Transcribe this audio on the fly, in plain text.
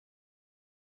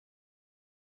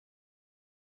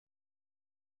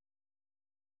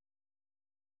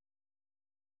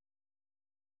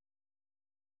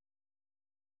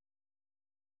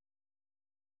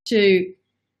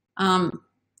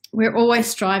we're always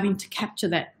striving to capture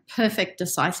that perfect,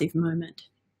 decisive moment.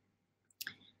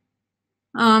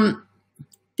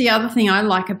 The other thing I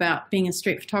like about being a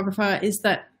street photographer is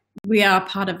that we are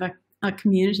part of a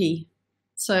community.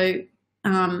 So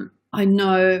I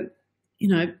know,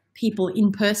 people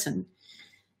in person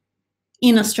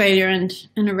in Australia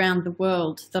and around the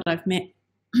world that I've met,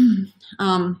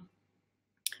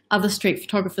 other street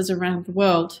photographers around the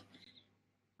world,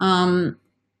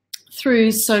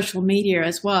 through social media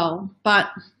as well. But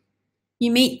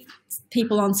you meet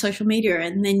people on social media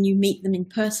and then you meet them in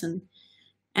person,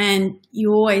 and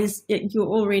you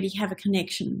already have a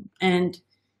connection. And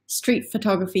street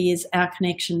photography is our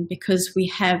connection because we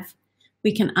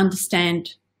can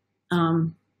understand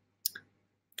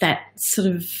that sort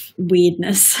of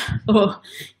weirdness, or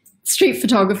street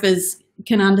photographers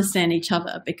can understand each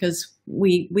other because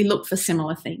we look for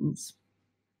similar things.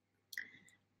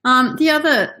 The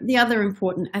other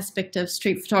important aspect of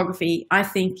street photography, I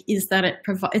think, is that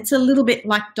it's a little bit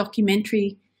like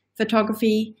documentary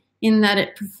photography in that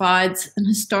it provides an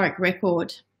historic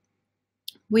record.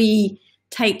 We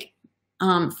take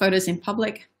photos in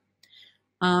public,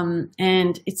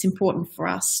 and it's important for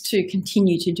us to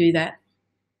continue to do that.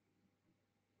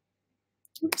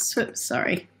 Oops,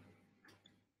 sorry.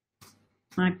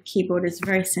 My keyboard is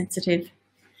very sensitive.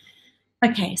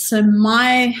 Okay, so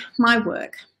my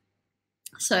work.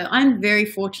 So I'm very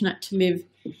fortunate to live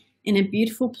in a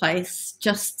beautiful place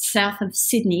just south of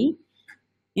Sydney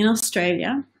in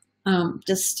Australia,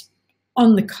 just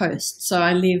on the coast. So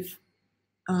I live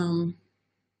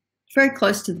very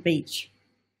close to the beach,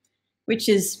 which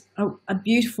is a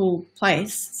beautiful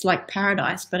place. It's like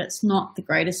paradise, but it's not the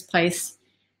greatest place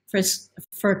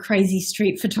for a crazy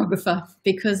street photographer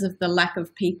because of the lack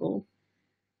of people.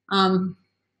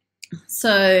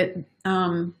 So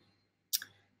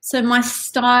my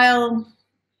style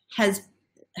has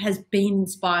been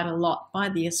inspired a lot by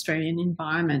the Australian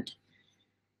environment.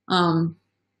 In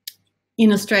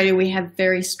Australia, we have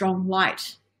very strong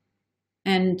light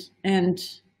and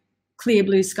clear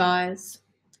blue skies,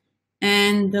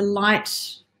 and the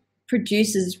light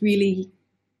produces really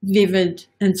vivid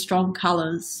and strong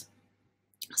colours.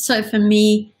 So for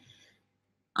me,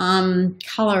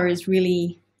 colour is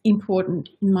really important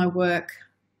in my work.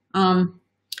 I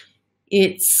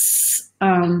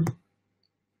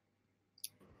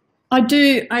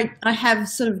have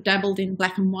sort of dabbled in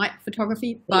black and white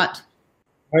photography, but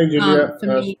Hi, Julia. for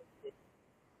me,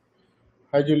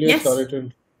 Hi, Julia. yes, Sorry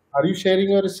to. Are you sharing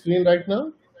your screen right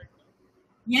now?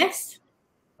 yes,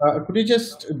 Could you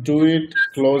just do it,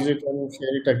 close it, and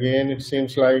share it again? It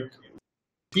seems like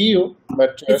see you,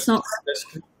 but it's just not, the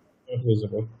screen is not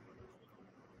visible.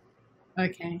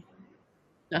 okay,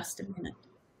 just a minute.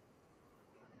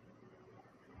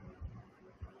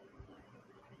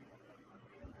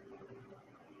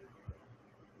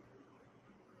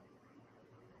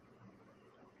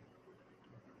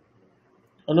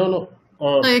 Oh, no.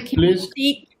 So can you Please,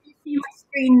 see my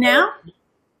screen now?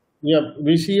 yeah,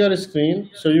 we see your screen,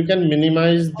 so you can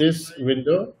minimize this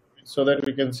window so that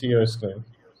we can see your screen.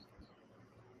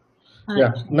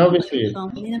 Yeah, now we see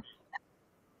it.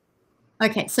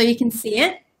 Okay, so you can see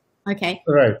it. Okay,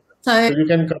 Right. so So you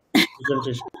can come to the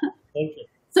presentation. Thank you.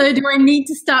 so do I need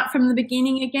to start from the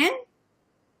beginning again?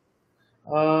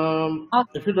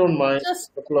 If you don't mind,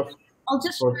 Just couple of I'll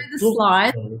just show or the two.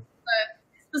 slide. So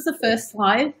this was the first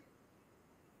slide.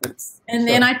 Oops. And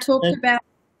then Sure. I talked And about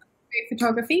street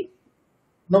photography.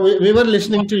 no, we were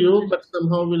listening to you, but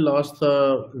somehow we lost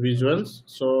the visuals.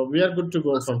 So we are good to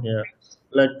go from here.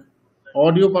 Like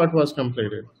audio part was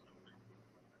completed.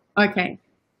 Okay,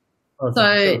 Okay, so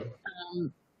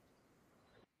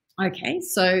sure.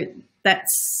 so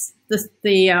that's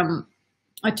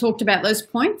I talked about those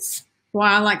points,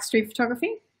 why I like street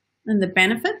photography and the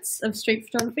benefits of street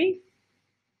photography.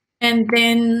 And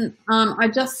then I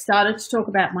just started to talk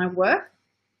about my work,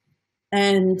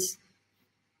 and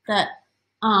that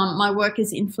my work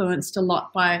is influenced a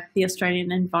lot by the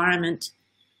Australian environment,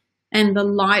 and the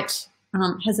light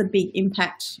has a big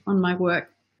impact on my work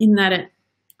in that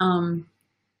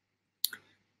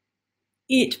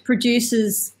it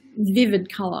produces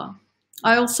vivid colour.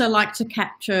 I also like to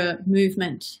capture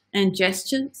movement and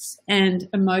gestures and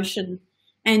emotion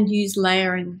and use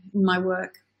layering in my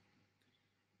work.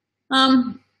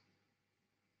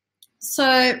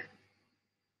 So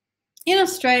in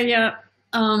Australia,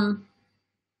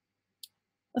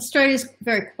 Australia's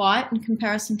very quiet in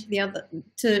comparison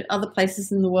to other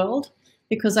places in the world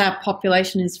because our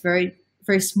population is very,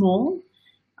 very small.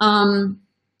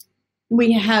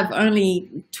 we have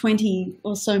only 20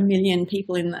 or so million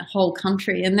people in the whole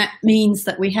country, and that means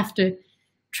that we have to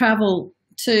travel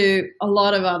to a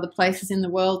lot of other places in the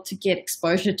world to get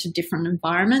exposure to different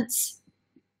environments.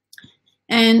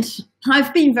 And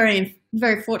I've been very,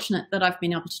 very fortunate that I've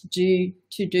been able to do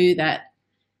that.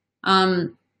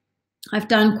 I've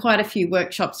done quite a few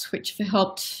workshops which have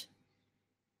helped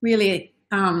really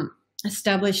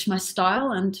establish my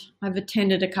style, and I've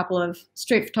attended a couple of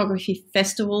street photography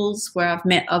festivals where I've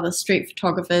met other street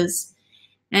photographers,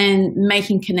 and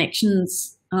making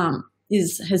connections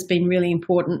has been really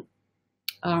important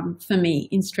for me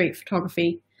in street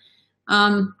photography.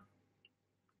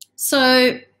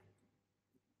 So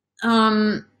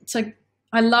I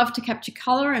love to capture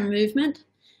color and movement,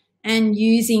 and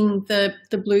using the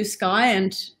blue sky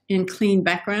and clean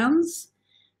backgrounds.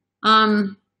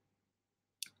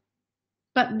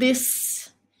 But this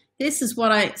is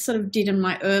what I sort of did in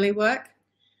my early work.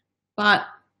 But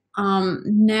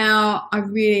now I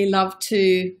really love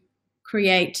to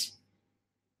create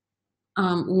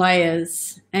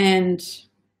layers, and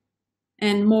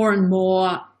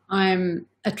more I'm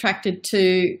attracted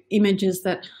to images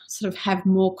that sort of have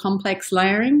more complex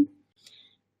layering,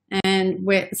 and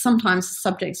where sometimes the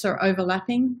subjects are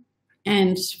overlapping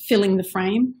and filling the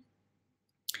frame.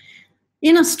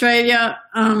 In Australia,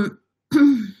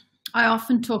 I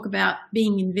often talk about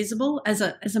being invisible as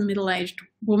a middle-aged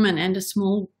woman and as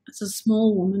a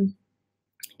small woman.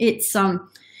 It's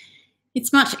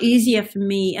much easier for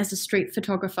me as a street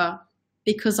photographer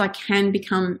because I can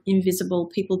become invisible.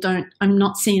 I'm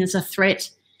not seen as a threat.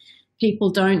 People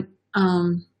don't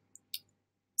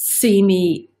see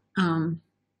me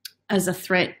as a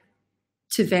threat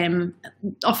to them.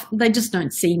 They just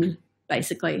don't see me,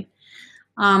 basically.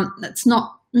 That's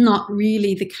not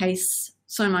really the case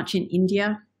so much in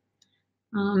India.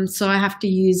 So I have to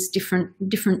use different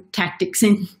tactics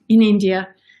in India.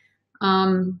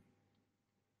 The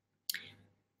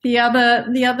other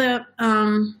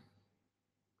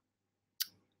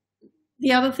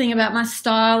thing about my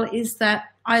style is that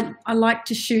I like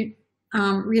to shoot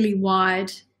really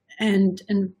wide and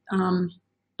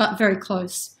but very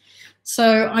close.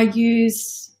 So I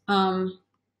use a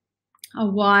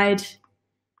wide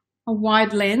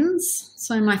lens.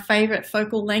 So my favorite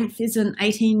focal length is an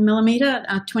 18mm,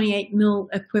 28mm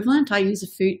equivalent. I use a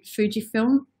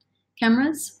Fujifilm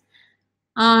cameras.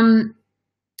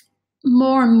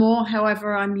 More and more,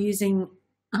 however, I'm using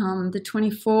the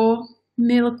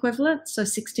 24mm equivalent, so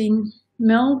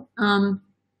 16mm.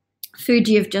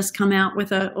 Fuji have just come out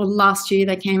with or last year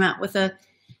they came out with a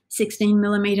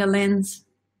 16mm lens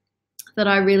that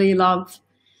I really love.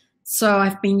 So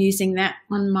I've been using that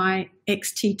on my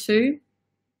X-T2.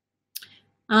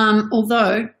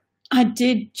 Although I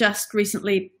did just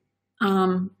recently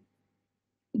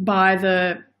buy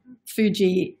the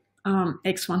Fuji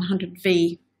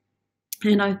X100V,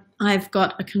 and I've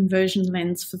got a conversion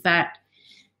lens for that,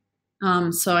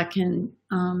 so I can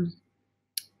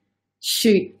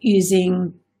shoot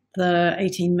using the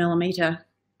 18mm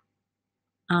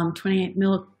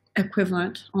 28mm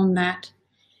equivalent on that.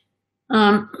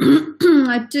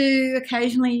 I do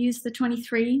occasionally use the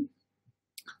 23,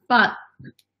 but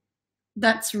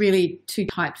that's really too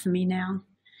tight for me now.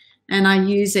 And I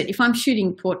use it, if I'm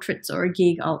shooting portraits or a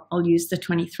gig, I'll use the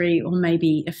 23 or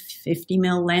maybe a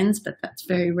 50mm lens, but that's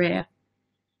very rare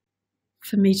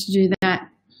for me to do that.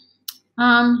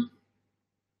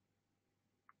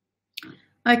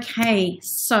 Okay,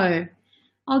 so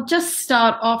I'll just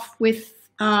start off with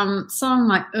some of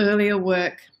my earlier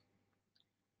work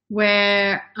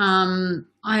where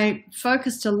I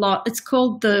focused a lot. It's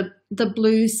called the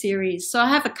Blue series. So I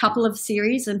have a couple of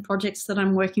series and projects that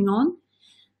I'm working on.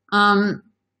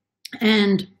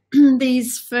 And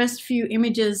these first few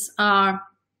images are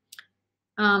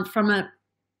from a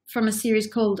series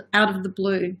called Out of the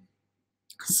Blue.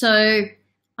 So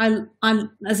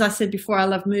as I said before, I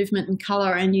love movement and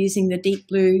color and using the deep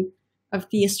blue of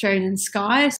the Australian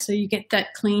sky, so you get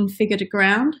that clean figure to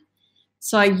ground.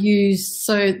 So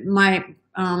my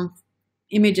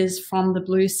images from the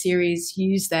Blue series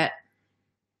use that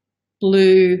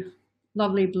blue,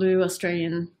 lovely blue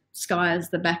Australian sky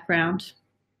as the background.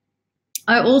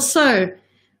 I also,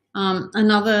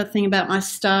 another thing about my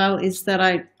style is that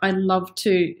I love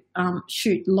to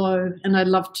shoot low, and I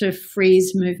love to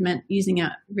freeze movement using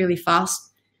a really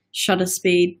fast shutter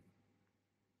speed.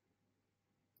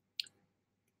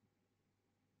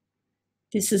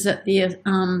 This is at the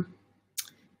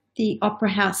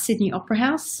Opera House, Sydney Opera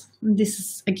House. And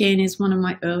this again is one of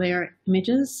my earlier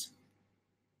images.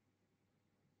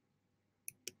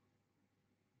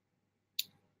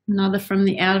 Another from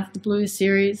the Out of the Blue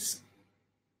series.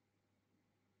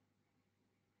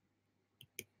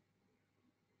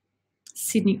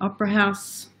 Sydney Opera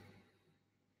House.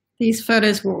 These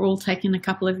photos were all taken a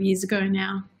couple of years ago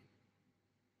now.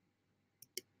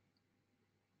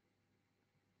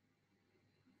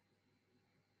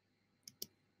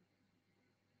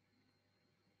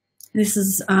 This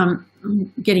is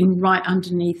getting right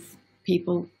underneath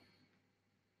people.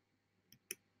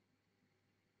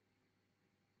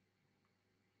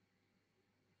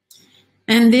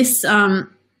 And this,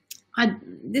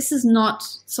 this is not,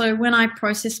 so when I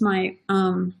process my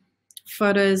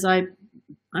photos, I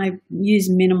use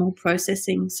minimal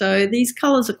processing. So these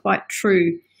colors are quite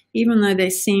true, even though they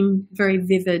seem very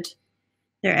vivid.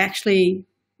 They're actually,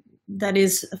 that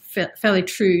is fairly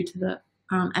true to the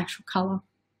actual color.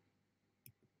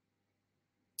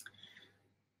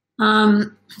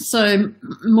 So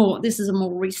this is a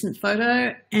more recent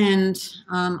photo, and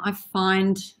I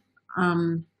find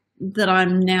that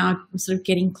I'm now sort of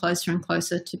getting closer and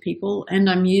closer to people, and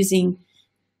I'm using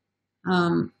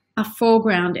a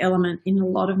foreground element in a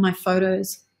lot of my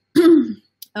photos.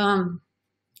 I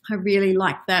really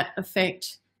like that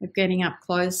effect of getting up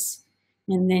close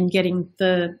and then getting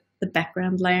the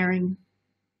background layering.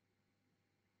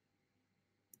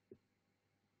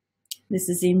 This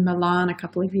is in Milan a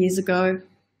couple of years ago.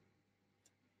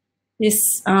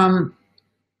 This, I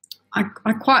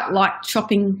quite like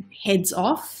chopping heads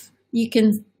off. You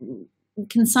can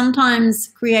sometimes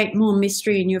create more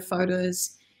mystery in your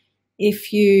photos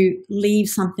if you leave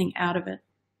something out of it.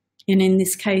 And in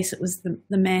this case, it was the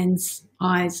man's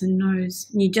eyes and nose.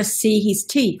 And you just see his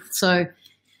teeth. So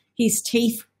his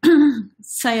teeth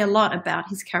say a lot about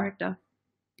his character.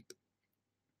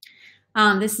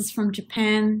 This is from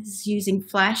Japan. This is using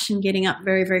flash and getting up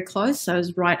very, very close. So I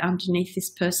was right underneath this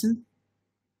person.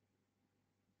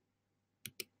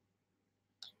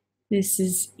 This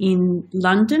is in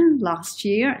London last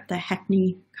year at the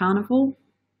Hackney Carnival.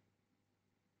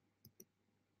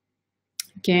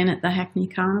 Again at the Hackney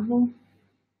Carnival.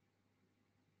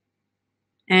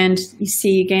 And you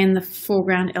see again the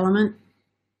foreground element.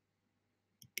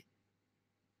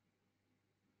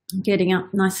 Getting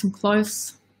up nice and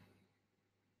close.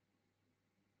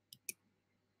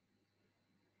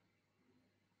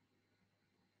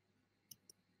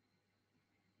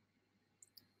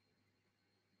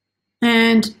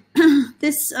 And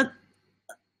this,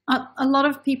 a lot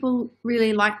of people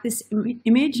really like this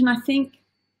image, and I think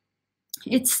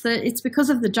it's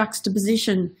because of the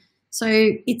juxtaposition. So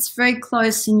it's very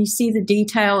close, and you see the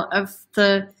detail of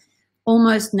the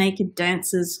almost naked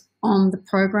dancers on the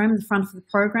program, the front of the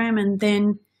program, and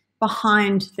then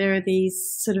behind there are these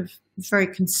sort of very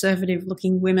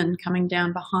conservative-looking women coming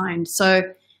down behind.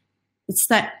 So it's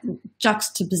that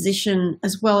juxtaposition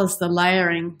as well as the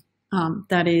layering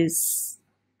that is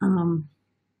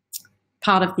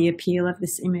part of the appeal of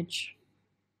this image.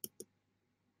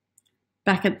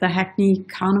 Back at the Hackney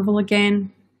Carnival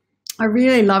again. I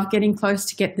really love getting close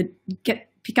to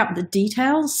pick up the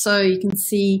details, so you can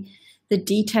see the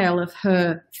detail of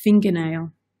her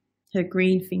fingernail, her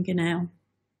green fingernail.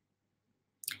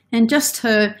 And just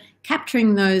her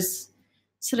capturing those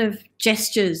sort of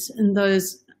gestures and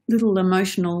those little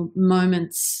emotional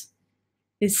moments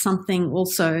is something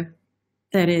also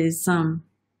that is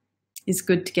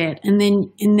good to get. And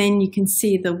then you can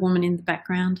see the woman in the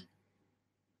background.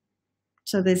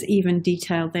 So there's even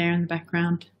detail there in the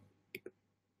background.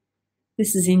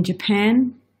 This is in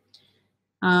Japan.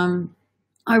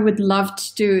 I would love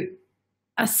to do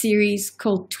a series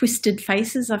called Twisted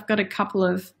Faces. I've got a couple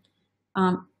of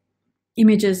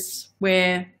images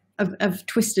of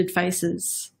twisted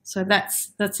faces. So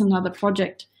that's another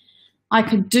project I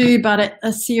could do, but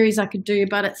a series I could do,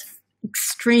 but it's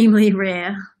extremely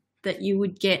rare that you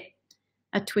would get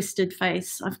a twisted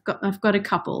face. I've got a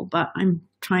couple, but I'm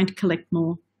trying to collect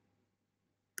more.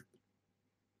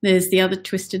 There's the other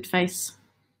twisted face.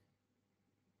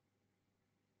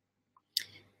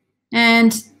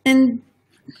 And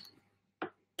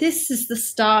this is the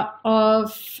start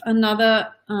of another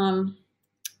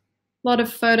lot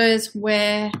of photos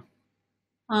where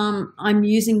I'm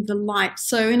using the light.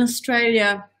 So in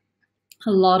Australia,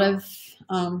 a lot of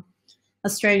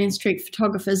Australian street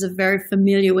photographers are very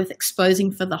familiar with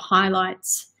exposing for the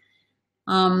highlights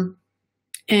and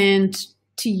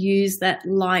to use that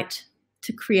light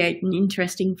to create an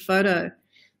interesting photo.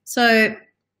 So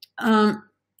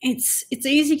it's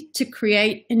easy to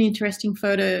create an interesting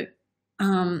photo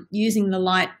using the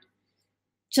light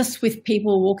just with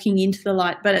people walking into the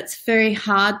light, but it's very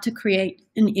hard to create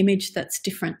an image that's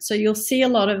different. So you'll see a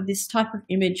lot of this type of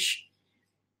image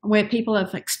where people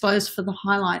have exposed for the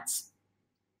highlights,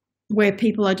 where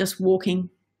people are just walking,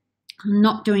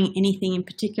 not doing anything in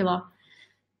particular.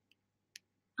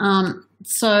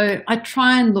 So I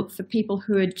try and look for people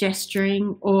who are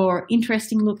gesturing or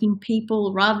interesting looking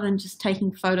people rather than just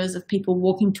taking photos of people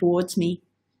walking towards me.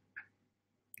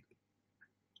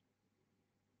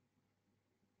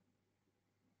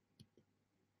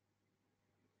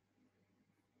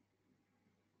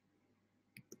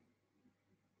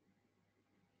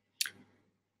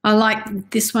 I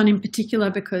like this one in particular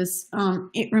because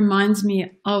it reminds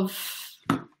me of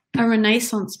a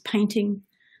Renaissance painting,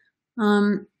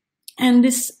 and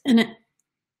it's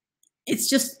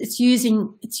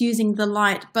using the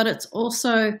light, but it's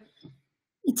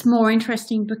more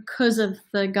interesting because of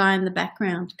the guy in the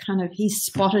background. Kind of, he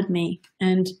spotted me,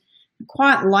 and I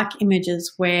quite like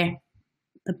images where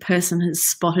the person has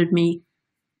spotted me,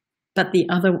 but the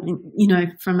other,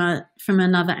 from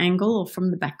another angle or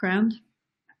from the background.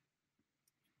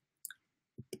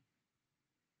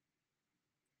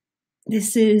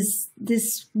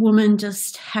 This woman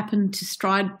just happened to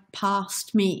stride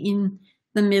past me in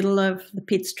the middle of the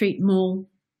Pitt Street Mall,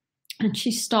 and she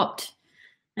stopped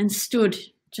and stood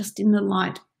just in the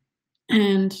light,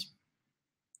 and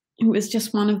it was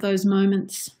just one of those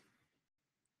moments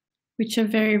which are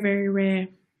very, very rare.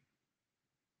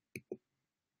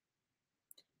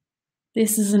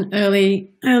 This is an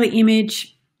early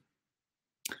image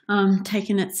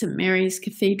taken at St Mary's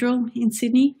Cathedral in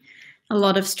Sydney. A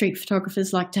lot of street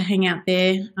photographers like to hang out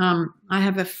there. I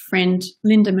have a friend,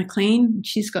 Linda McLean.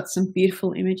 She's got some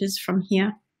beautiful images from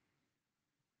here.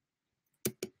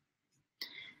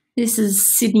 This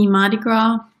is Sydney Mardi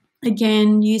Gras,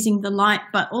 again using the light,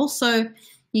 but also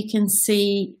you can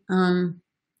see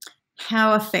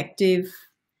how effective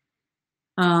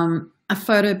a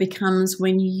photo becomes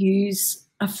when you use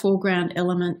a foreground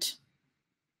element.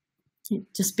 It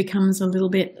just becomes a little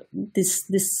bit,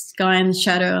 this guy in the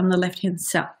shadow on the left-hand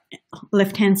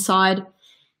side,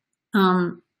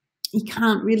 you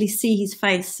can't really see his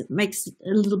face. It makes it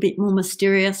a little bit more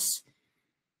mysterious.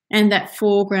 And that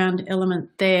foreground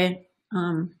element there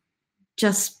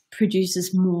just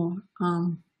produces more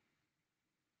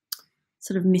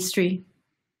sort of mystery.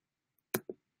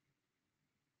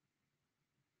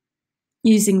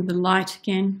 Using the light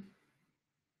again.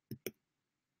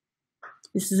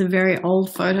 This is a very old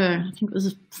photo. I think it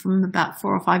was from about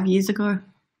 4 or 5 years ago.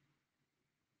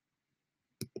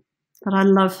 But I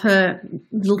love her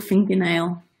little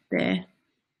fingernail there.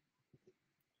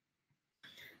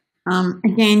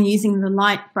 Again, using the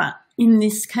light, but in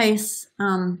this case,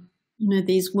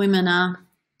 these women are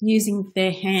using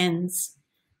their hands.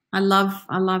 I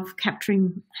love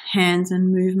capturing hands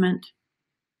and movement.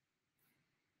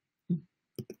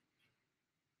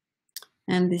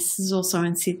 And this is also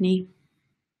in Sydney.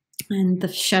 And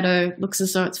the shadow looks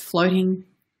as though it's floating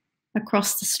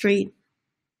across the street.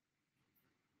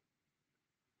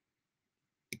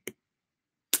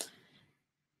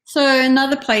 So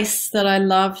another place that I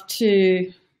love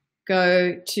to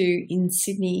go to in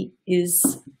Sydney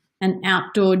is an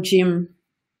outdoor gym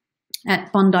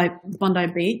at Bondi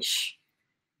Beach.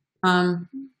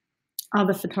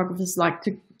 Other photographers like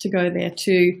to go there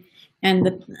too.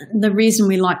 And the reason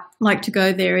we like to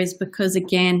go there is because,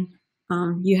 again,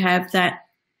 you have that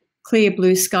clear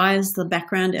blue sky as the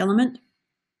background element,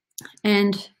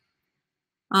 and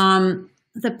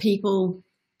the people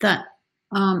that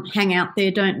hang out there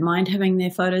don't mind having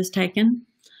their photos taken.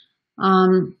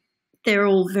 They're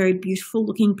all very beautiful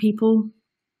looking people.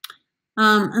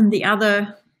 And the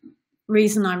other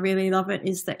reason I really love it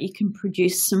is that you can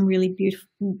produce some really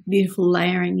beautiful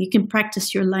layering. You can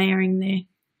practice your layering there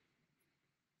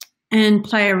and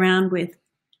play around with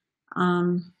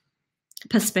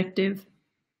perspective.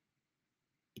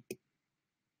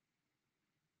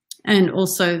 And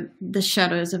also the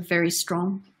shadows are very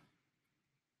strong.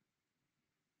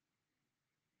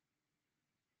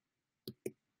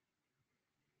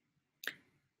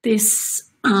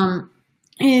 This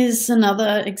is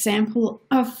another example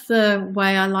of the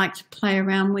way I like to play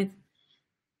around with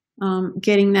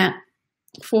getting that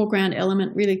foreground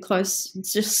element really close. It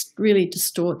just really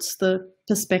distorts the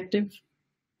perspective.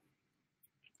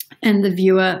 And the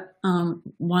viewer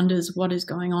wonders what is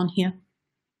going on here.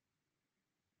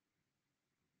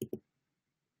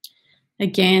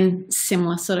 Again,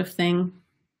 similar sort of thing.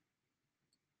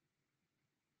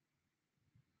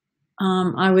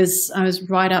 I was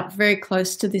right up very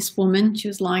close to this woman. She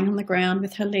was lying on the ground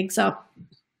with her legs up,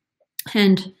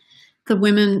 and the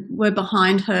women were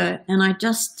behind her, and I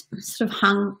just sort of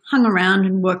hung around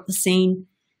and worked the scene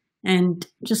and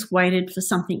just waited for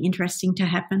something interesting to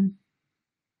happen.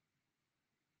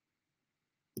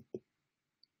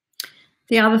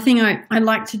 The other thing I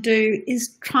like to do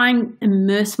is try and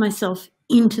immerse myself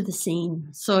into the scene.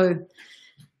 So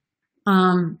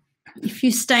if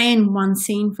you stay in one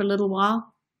scene for a little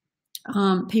while,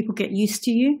 people get used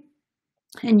to you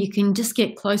and you can just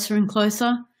get closer and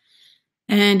closer.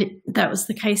 And that was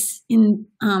the case in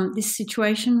this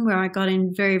situation where I got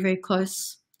in very, very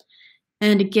close.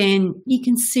 And again, you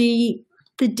can see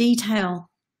the detail,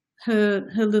 her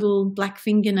little black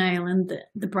fingernail and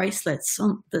the bracelets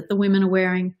that the women are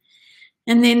wearing.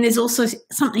 And then there's also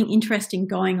something interesting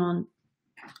going on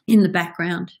in the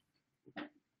background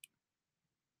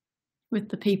with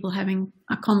the people having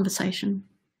a conversation.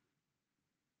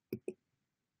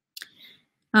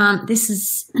 This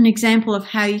is an example of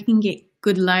how you can get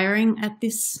good layering at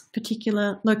this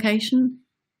particular location.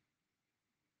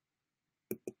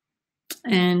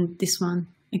 And this one,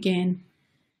 again,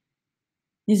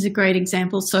 is a great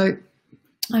example. So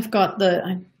I've got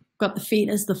the feet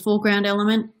as the foreground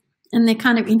element, and they're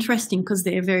kind of interesting because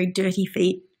they're very dirty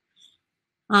feet.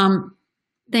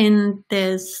 Then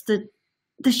there's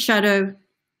the shadow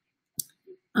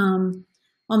on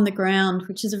the ground,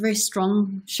 which is a very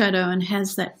strong shadow and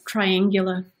has that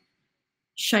triangular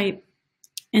shape.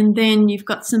 And then you've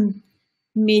got some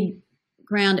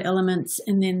mid-ground elements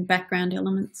and then background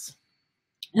elements.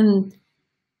 And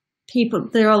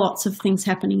there are lots of things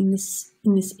happening in this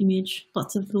image,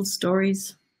 lots of little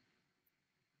stories.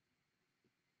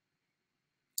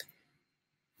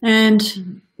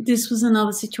 And this was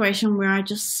another situation where I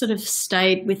just sort of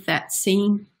stayed with that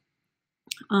scene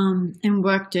and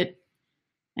worked it.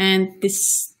 And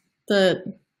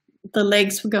the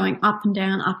legs were going up and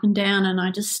down, and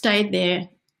I just stayed there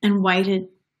and waited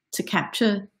to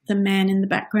capture the man in the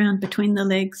background between the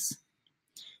legs.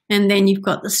 And then you've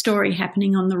got the story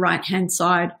happening on the right-hand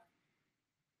side.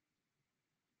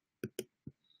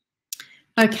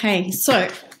 Okay, so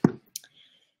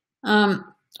I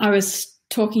was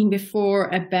talking before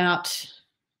about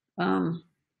the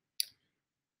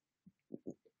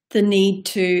need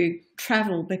to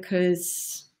travel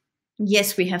because,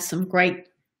 yes, we have some great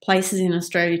places in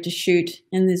Australia to shoot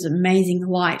and there's amazing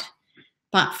light.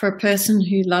 But for a person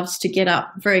who loves to get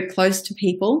up very close to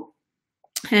people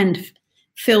and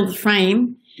fill the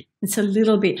frame, it's a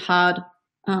little bit hard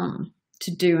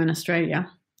to do in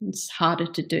Australia. It's harder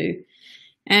to do.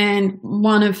 And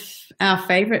one of our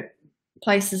favourite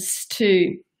places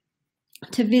to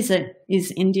visit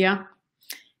is India.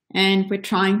 And we're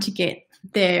trying to get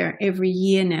there every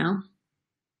year now.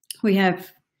 We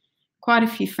have quite a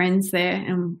few friends there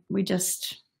and we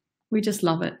just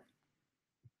love it.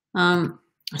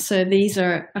 So these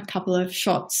are a couple of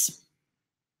shots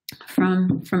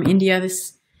from India.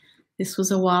 This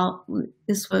was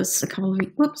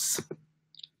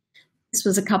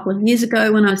a couple of years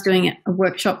ago when I was doing a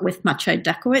workshop with Macho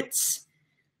Dakowitz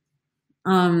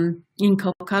in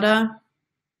Kolkata.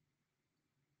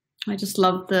 I just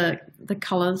love the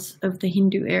colours of the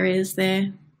Hindu areas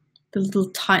there, the little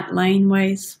tight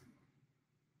laneways.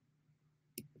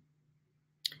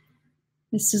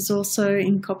 This is also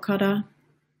in Kolkata.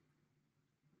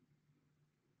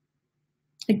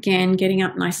 Again, getting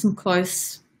up nice and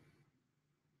close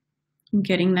and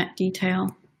getting that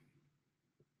detail.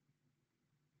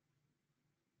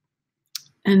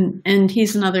 And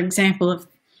here's another example of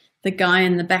the guy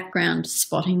in the background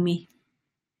spotting me.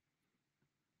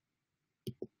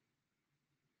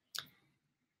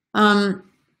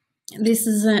 This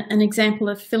is an example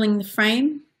of filling the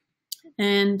frame,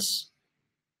 and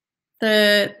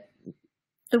the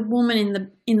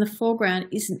woman in the foreground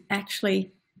isn't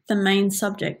actually the main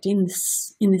subject in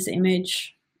this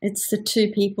image. It's the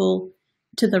two people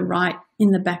to the right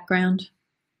in the background.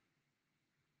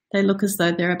 They look as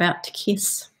though they're about to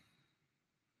kiss.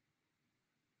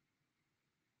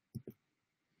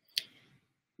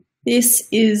 This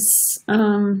is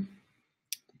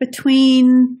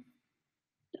between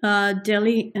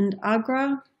Delhi and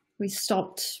Agra. We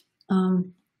stopped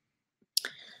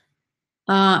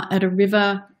at a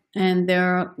river and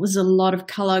there was a lot of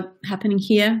colour happening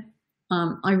here.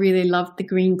 I really loved the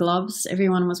green gloves.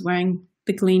 Everyone was wearing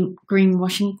the green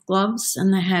washing gloves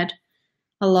and they had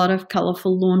a lot of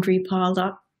colourful laundry piled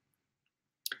up.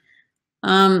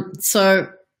 So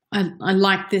I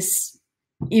like this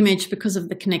image because of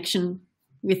the connection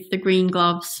with the green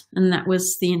gloves, and that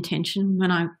was the intention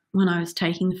when I was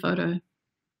taking the photo.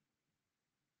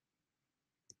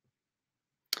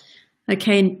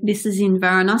 Okay, this is in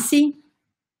Varanasi.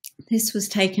 This was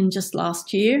taken just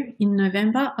last year in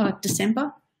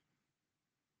December.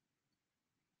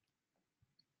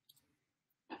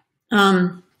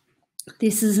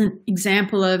 This is an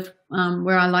example of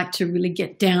where I like to really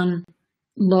get down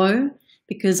low,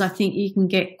 because I think you can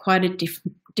get quite a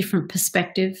different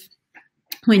perspective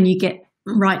when you get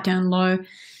right down low.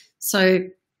 So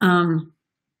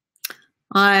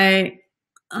I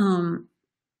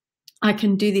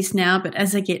can do this now, but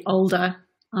as I get older,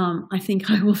 I think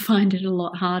I will find it a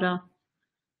lot harder.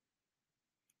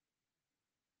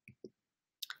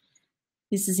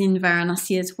 This is in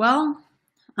Varanasi as well.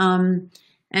 And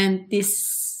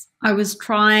this, I was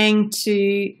trying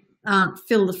to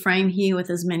fill the frame here with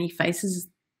as many faces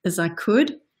as I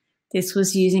could. This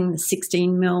was using the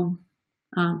 16mm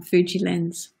Fuji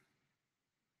lens.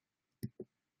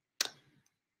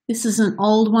 This is an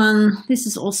old one. This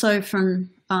is also from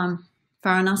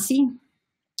Varanasi.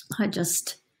 I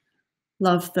just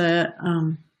love the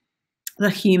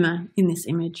humor in this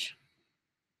image.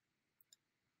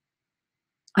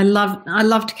 I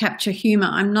love to capture humor.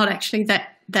 I'm not actually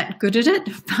that good at it,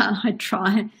 but I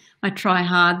try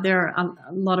hard. There are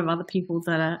a lot of other people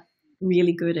that are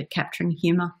really good at capturing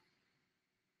humor.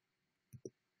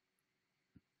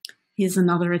 Here's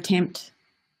another attempt.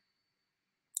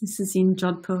 This is in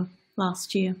Jodhpur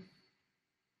last year.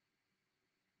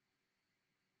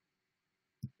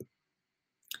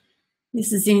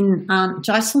 This is in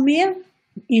Jaisalmer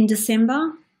in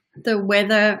December. The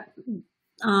weather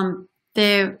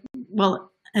there,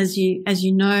 well, as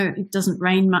you know, it doesn't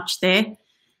rain much there,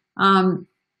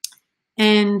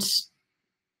 and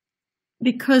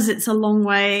because it's a long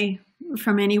way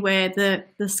from anywhere,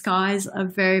 the skies are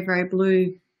very, very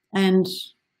blue, and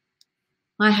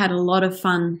I had a lot of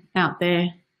fun out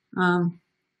there,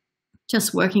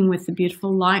 just working with the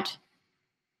beautiful light.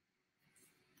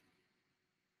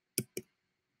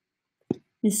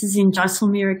 This is in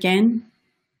Jaisalmer again.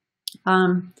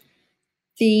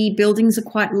 The buildings are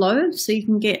quite low, so you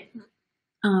can get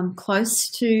close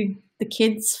to the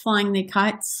kids flying their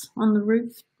kites on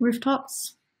the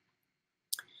rooftops.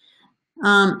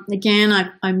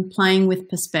 Again, I'm playing with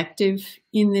perspective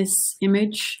in this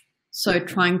image, so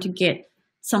trying to get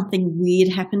something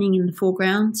weird happening in the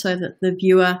foreground so that the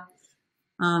viewer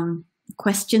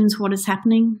questions what is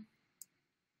happening.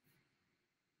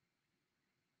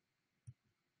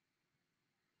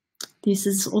 This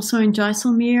is also in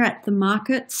Jaisalmer at the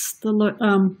markets.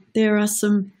 There are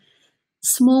some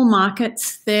small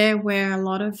markets there where a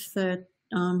lot of the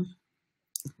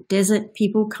desert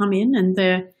people come in, and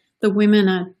the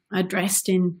women are dressed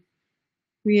in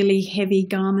really heavy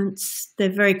garments. They're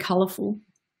very colourful,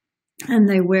 and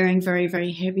they're wearing very,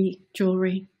 very heavy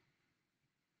jewellery.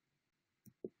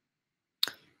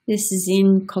 This is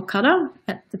in Kolkata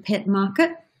at the pet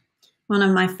market, one of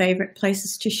my favourite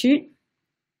places to shoot.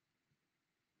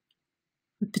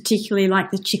 I particularly like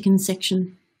the chicken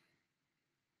section.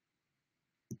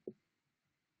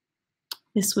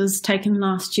 This was taken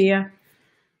last year,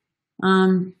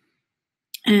 and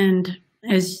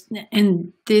this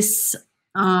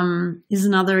is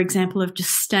another example of just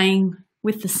staying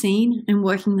with the scene and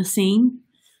working the scene.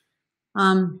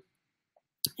 And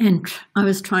I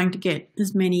was trying to get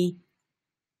as many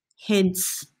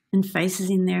heads and faces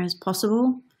in there as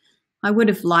possible. I would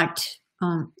have liked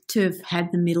to have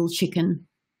had the middle chicken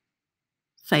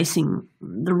facing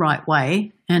the right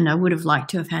way, and I would have liked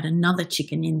to have had another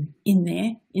chicken in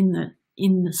there in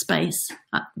the space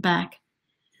at the back,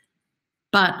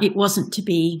 but it wasn't to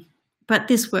be. But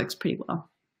this works pretty well.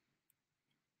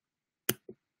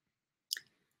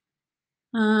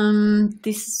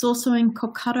 This is also in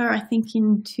Kolkata, I think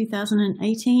in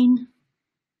 2018.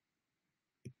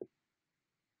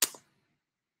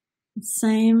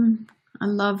 Same. I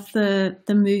love the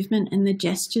movement and the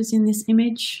gestures in this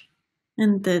image,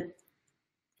 and the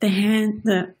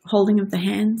holding of the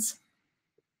hands.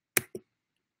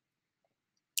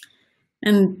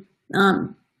 And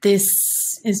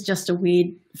this is just a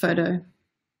weird photo.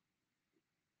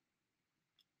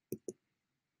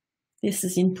 This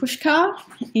is in Pushkar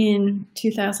in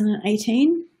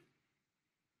 2018.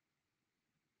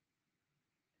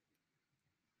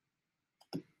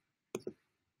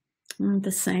 And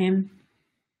the same.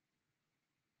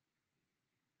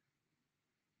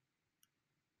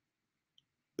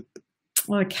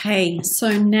 Okay,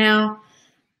 so now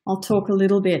I'll talk a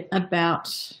little bit about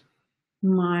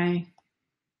my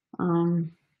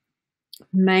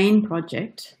main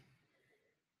project,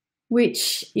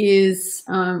 which is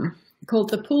called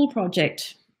the Pool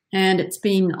Project, and it's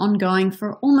been ongoing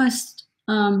for almost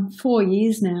 4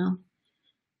 years now.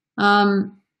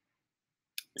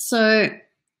 So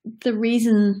the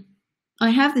reason I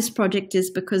have this project is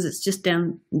because it's just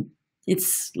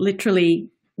it's literally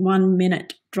 1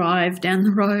 minute drive down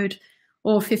the road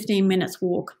or 15 minutes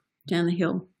walk down the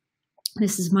hill.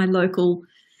 This is my local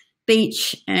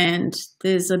beach, and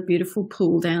there's a beautiful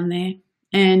pool down there.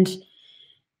 And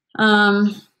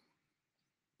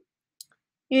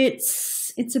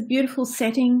It's a beautiful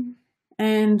setting,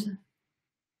 and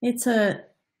it's a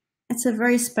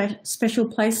very special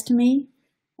place to me,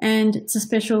 and it's a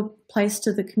special place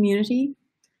to the community.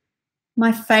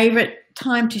 My favorite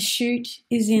time to shoot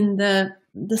is in the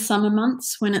summer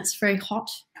months when it's very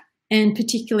hot, and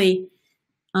particularly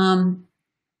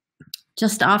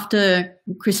just after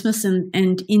Christmas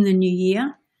and in the new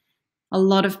year. A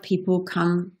lot of people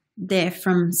come there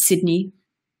from Sydney,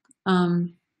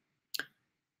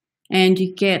 and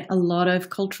you get a lot of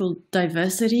cultural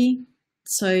diversity.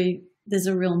 So there's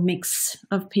a real mix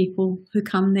of people who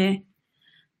come there.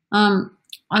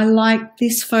 I like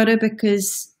this photo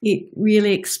because it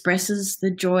really expresses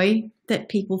the joy that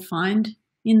people find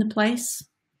in the place.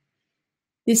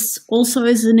 This also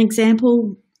is an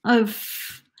example of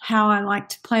how I like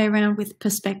to play around with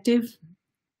perspective.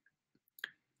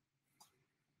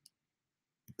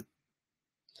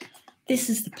 This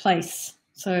is the place.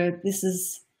 So this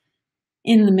is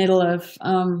in the middle of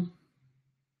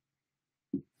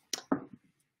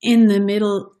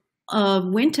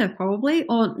winter, probably,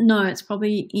 or no, it's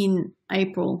probably in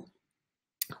April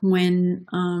when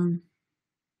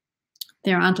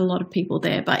there aren't a lot of people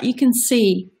there, but you can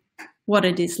see what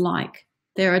it is like.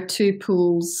 There are two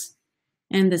pools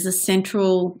and there's a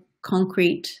central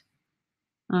concrete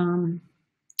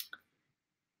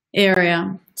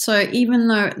area. So even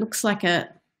though it looks like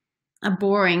a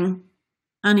boring,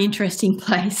 uninteresting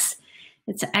place,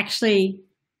 it actually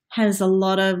has a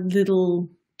lot of little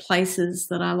places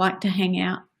that I like to hang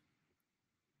out.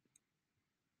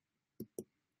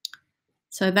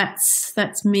 So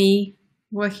that's me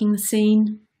working the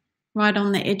scene right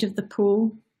on the edge of the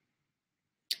pool.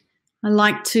 I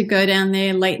like to go down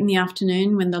there late in the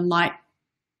afternoon when the light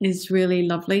is really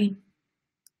lovely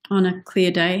on a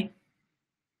clear day.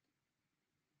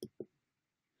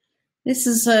 This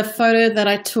is a photo that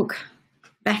I took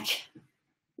back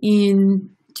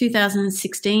in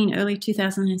 2016, early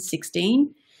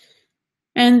 2016.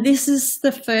 And this is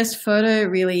the first photo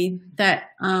really that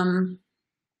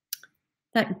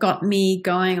that got me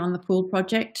going on the pool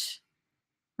project.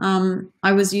 I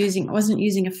wasn't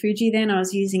using a Fuji then, I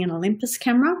was using an Olympus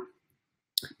camera.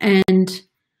 And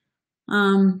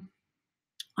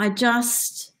I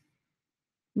just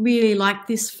really like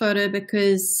this photo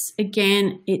because,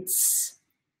 again, it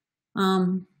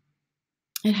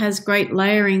has great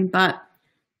layering, but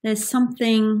there's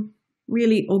something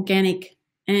really organic,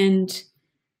 and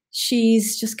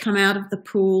she's just come out of the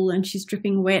pool and she's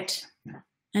dripping wet,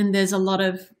 and there's a lot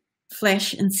of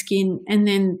flesh and skin, and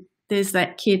then there's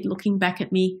that kid looking back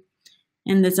at me,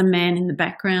 and there's a man in the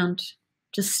background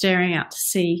just staring out to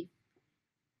sea.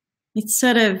 It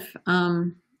sort of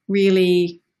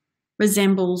really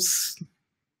resembles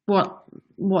what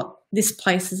this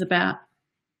place is about,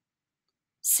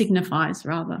 signifies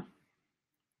rather.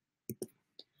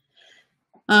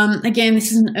 Again,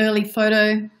 this is an early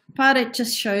photo, but it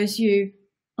just shows you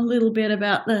a little bit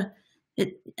about the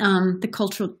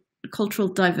cultural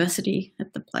diversity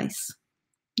at the place.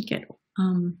 You get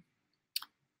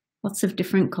lots of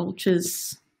different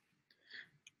cultures.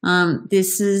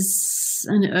 This is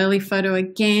an early photo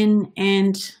again,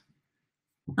 and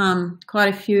quite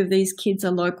a few of these kids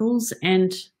are locals,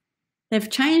 and they've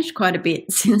changed quite a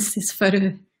bit since this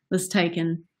photo was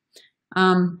taken.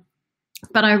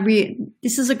 But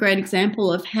this is a great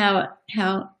example of how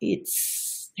you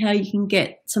can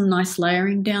get some nice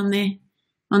layering down there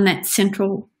on that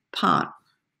central part.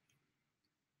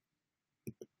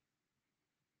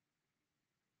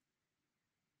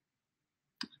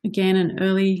 Again, an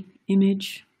early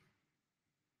image.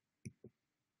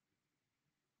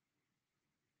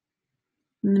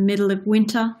 In the middle of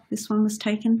winter, this one was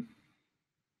taken.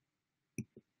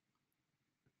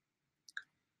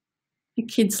 The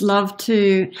kids love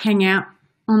to hang out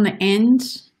on the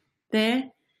end there.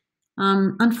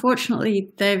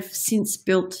 Unfortunately, they've since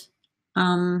built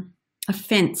a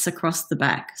fence across the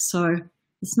back, so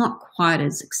it's not quite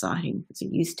as exciting as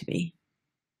it used to be.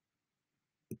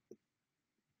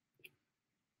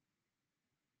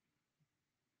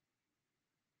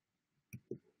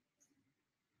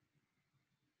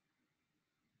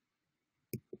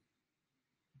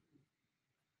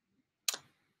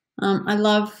 I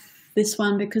love this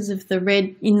one because of the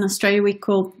red. In Australia, we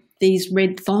call these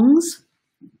red thongs.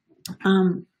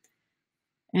 And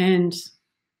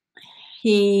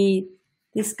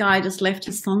this guy just left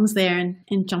his thongs there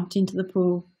and jumped into the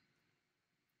pool.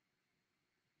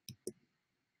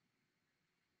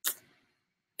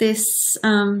 This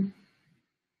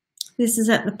is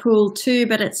at the pool too,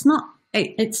 but it's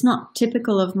not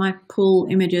typical of my pool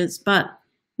images, but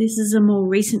this is a more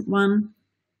recent one.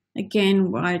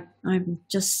 Again, I'm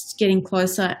just getting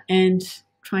closer and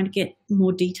trying to get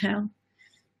more detail.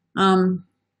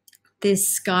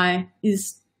 This guy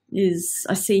is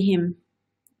I see him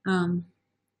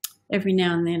every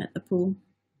now and then at the pool,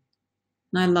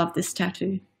 and I love this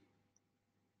tattoo.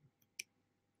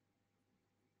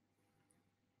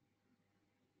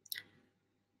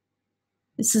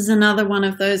 This is another one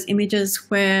of those images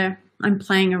where I'm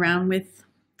playing around with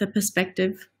the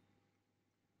perspective.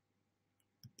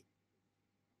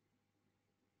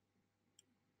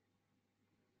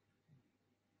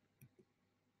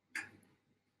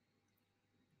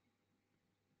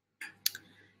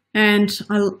 And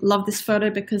I love this photo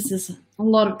because there's a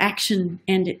lot of action,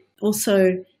 and it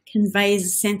also conveys a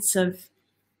sense of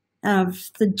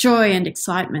the joy and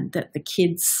excitement that the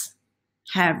kids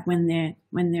have when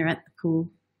they're at the pool.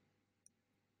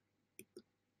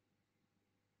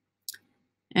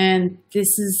 And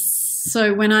this is,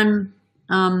 so when I'm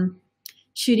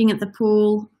shooting at the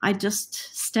pool, I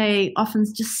often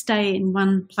just stay in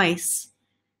one place.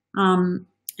 And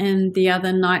the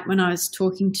other night when I was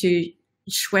talking to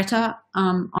Shweta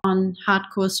on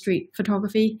Hardcore Street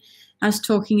Photography, I was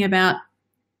talking about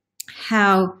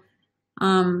how,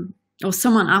 or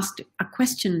someone asked a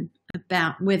question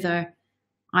about whether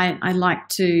I like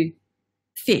to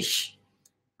fish,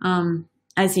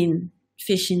 as in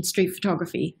fish in street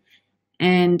photography.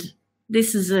 And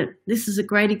this is a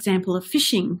great example of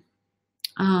fishing,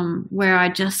 where I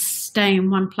just stay in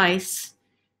one place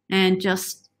and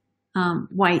just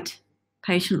wait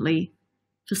patiently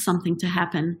for something to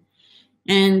happen.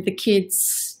 And the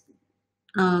kids,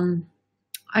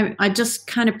 I just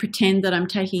kind of pretend that I'm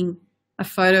taking a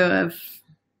photo of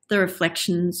the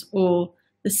reflections or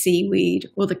the seaweed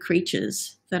or the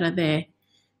creatures that are there.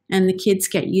 And the kids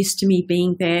get used to me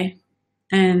being there,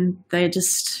 and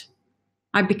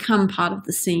I become part of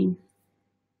the scene.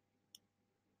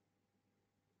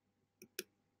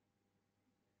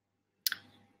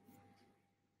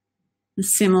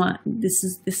 Similar, this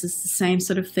is the same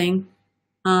sort of thing.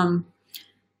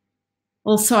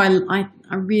 Also, I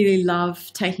really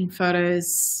love taking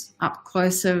photos up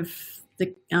close of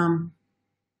the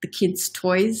kids'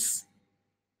 toys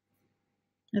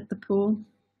at the pool.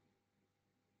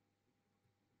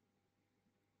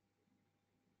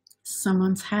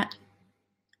 Someone's hat.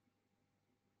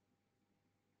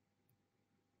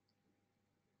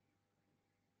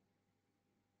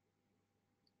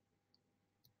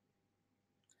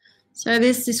 So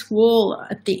there's this wall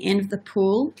at the end of the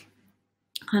pool,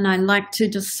 and I like to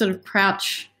just sort of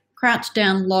crouch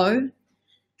down low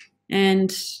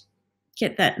and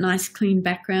get that nice clean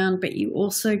background, but you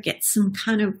also get some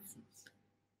kind of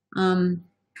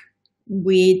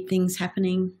weird things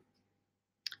happening,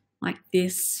 like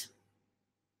this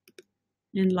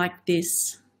and like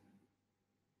this.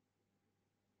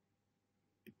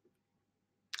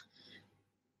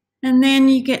 And then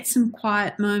you get some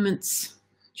quiet moments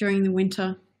during the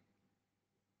winter.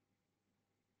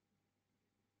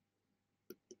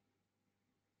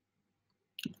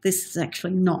 This is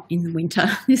actually not in the winter,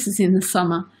 this is in the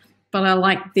summer, but I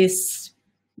like this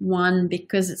one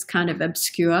because it's kind of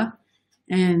obscure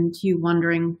and you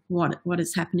wondering what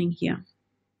is happening here.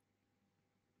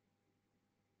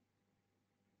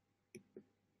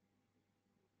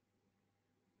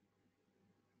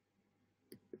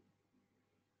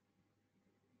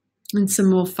 And some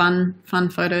more fun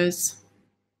photos.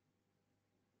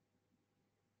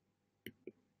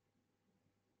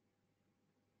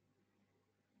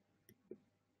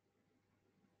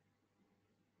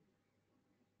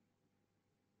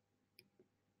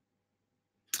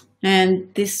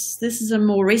 And this is a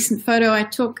more recent photo I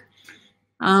took.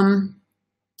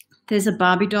 There's a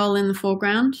Barbie doll in the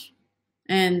foreground,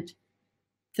 and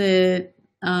the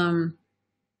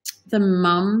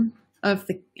mum of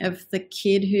the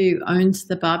kid who owns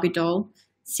the Barbie doll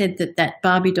said that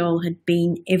Barbie doll had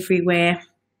been everywhere.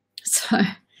 So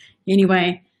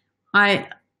anyway,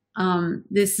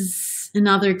 this is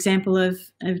another example of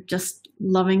just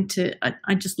loving to.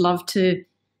 I just love to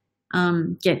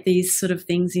get these sort of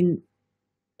things in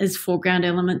as foreground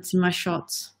elements in my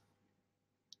shots.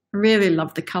 I really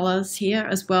love the colors here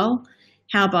as well.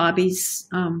 How Barbie's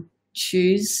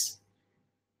shoes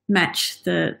match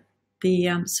the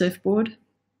surfboard.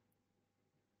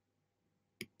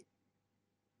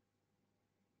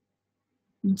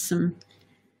 And some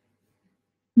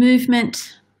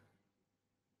movement,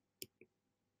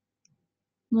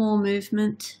 more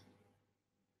movement,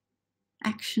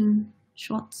 action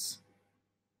shots.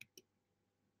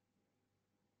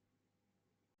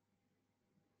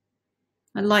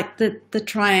 I like the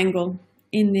triangle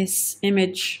in this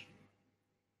image.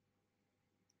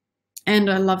 And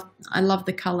I love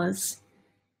the colours,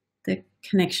 the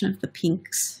connection of the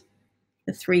pinks,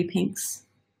 the 3 pinks.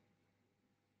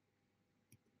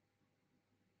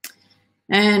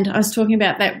 And I was talking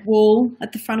about that wall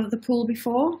at the front of the pool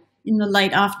before. In the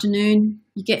late afternoon,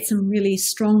 you get some really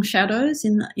strong shadows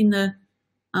in the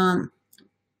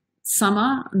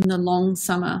summer, in the long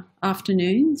summer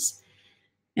afternoons.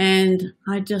 And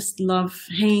I just love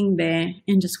hanging there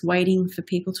and just waiting for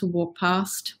people to walk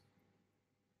past.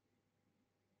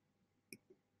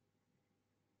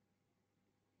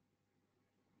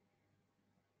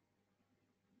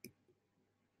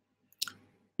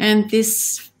 And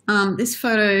this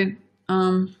photo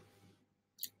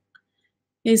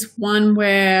is one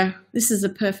where this is a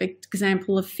perfect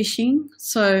example of fishing.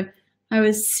 So I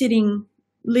was sitting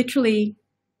literally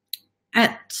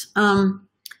at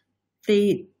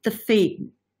the feet,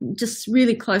 just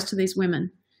really close to these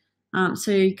women.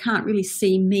 So you can't really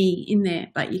see me in there,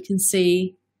 but you can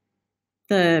see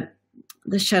the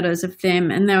shadows of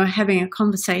them, and they were having a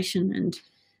conversation and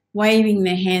waving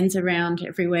their hands around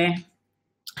everywhere.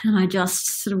 And I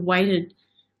just sort of waited.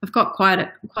 I've got quite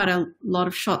a lot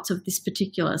of shots of this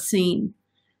particular scene.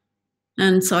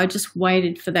 And so I just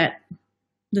waited for that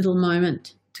little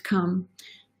moment to come.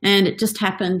 And it just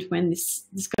happened when this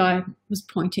guy was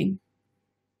pointing.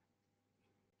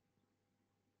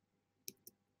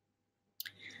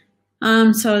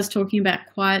 So I was talking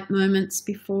about quiet moments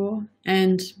before,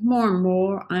 and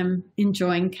more I'm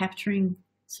enjoying capturing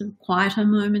some quieter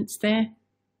moments there.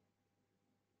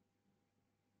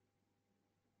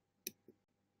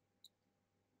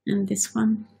 And this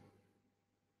one.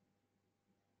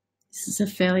 This is a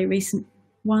fairly recent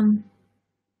one.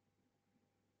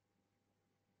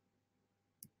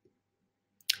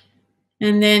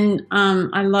 And then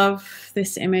I love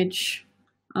this image.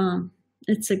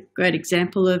 It's a great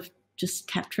example of just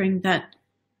capturing that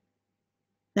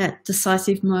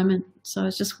decisive moment. So I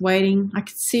was just waiting. I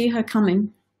could see her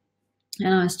coming,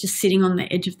 and I was just sitting on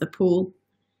the edge of the pool,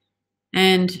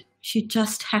 and she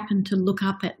just happened to look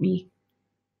up at me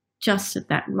just at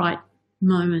that right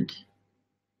moment.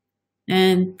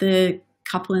 And the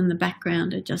couple in the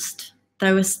background are just,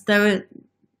 they were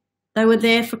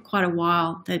there for quite a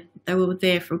while. They were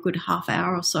there for a good half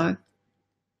hour or so.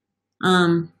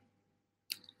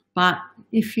 But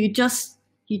if you just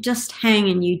hang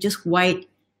and you just wait,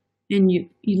 and you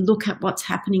look at what's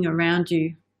happening around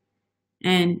you,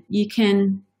 and you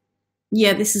can,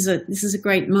 yeah, this is a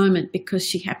great moment because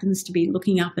she happens to be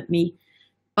looking up at me,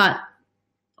 but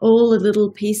all the little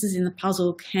pieces in the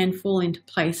puzzle can fall into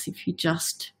place if you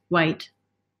just wait.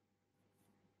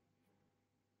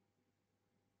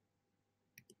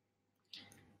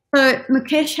 So,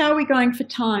 Mukesh, how are we going for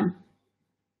time?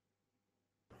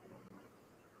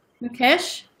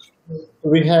 Mukesh?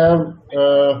 We are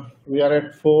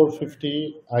at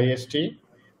 4:50 IST.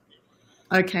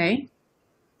 Okay.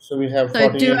 So we have. So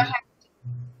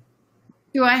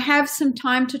do I have some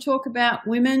time to talk about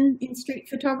women in street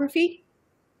photography?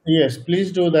 Yes,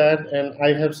 please do that. And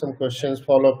I have some questions,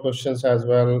 follow-up questions as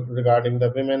well regarding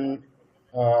the women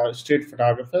street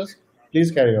photographers. Please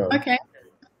carry on. Okay,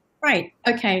 great.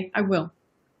 Okay, I will.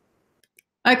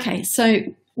 Okay,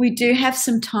 so we do have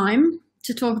some time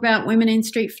to talk about women in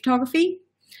street photography.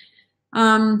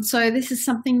 So this is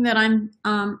something that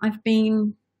I've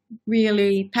been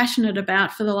really passionate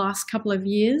about for the last couple of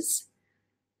years.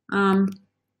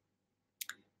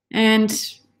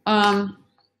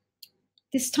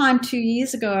 This time 2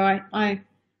 years ago, I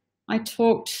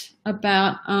talked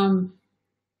about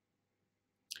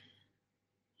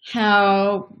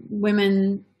how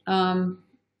women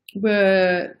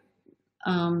were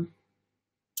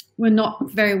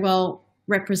not very well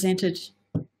represented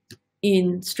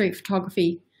in street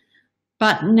photography.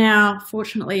 But now,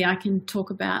 fortunately, I can talk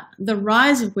about the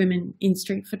rise of women in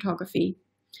street photography.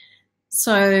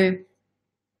 So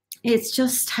it's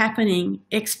just happening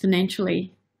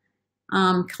exponentially.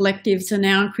 Collectives are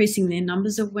now increasing their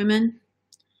numbers of women.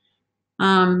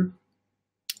 And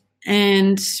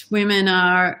women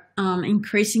are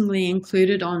increasingly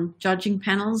included on judging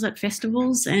panels at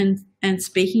festivals and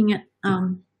speaking at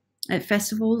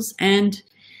festivals. And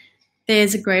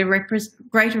there's a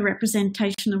greater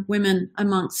representation of women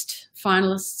amongst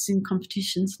finalists in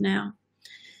competitions now.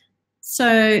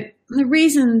 So the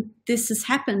reason this has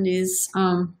happened is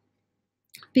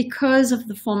because of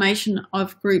the formation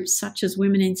of groups such as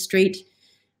Women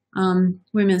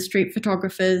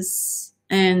StreetPhotographers,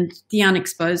 and the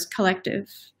Unexposed Collective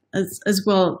as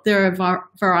well. There are a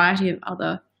variety of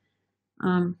other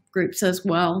groups as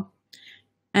well,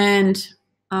 and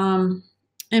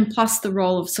plus the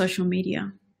role of social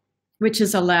media, which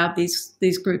has allowed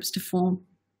these groups to form.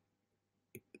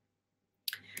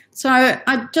 So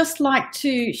I'd just like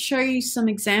to show you some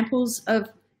examples of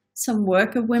some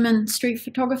work of women street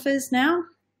photographers now,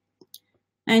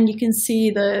 and you can see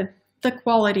the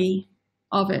quality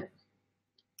of it.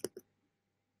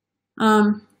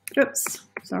 Oops,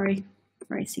 sorry,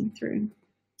 racing through.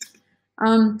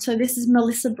 So this is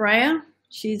Melissa Breyer.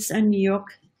 She's a New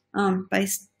York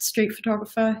based street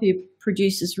photographer who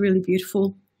produces really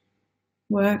beautiful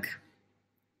work,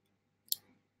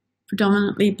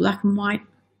 predominantly black and white.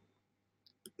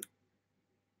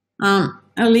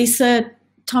 Elisa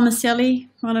Tomaselli,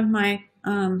 one of my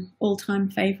all-time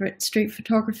favorite street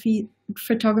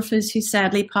photographers who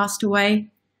sadly passed away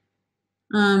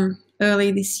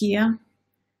early this year.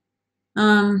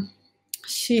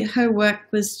 Her work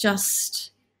was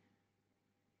just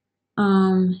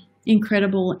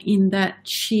incredible in that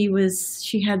she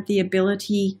had the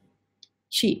ability.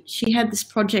 She had this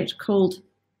project called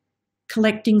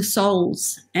Collecting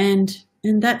Souls, and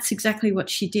that's exactly what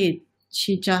she did.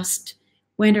 She just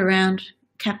went around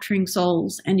capturing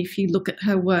souls, and if you look at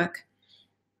her work,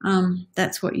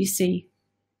 that's what you see.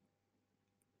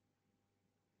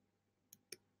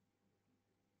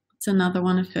 It's another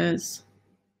one of hers.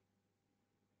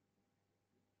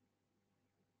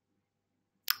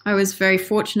 I was very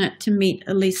fortunate to meet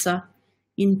Elisa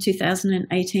in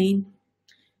 2018,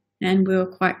 and we were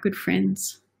quite good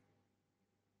friends.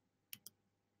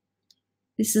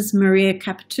 This is Maria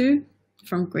Capitou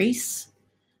from Greece.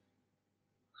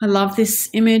 I love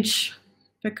this image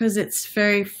because it's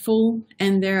very full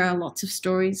and there are lots of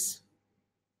stories.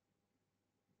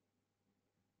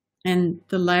 And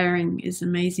the layering is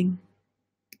amazing.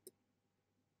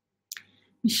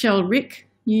 Michelle Rick,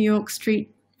 New York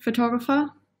street photographer.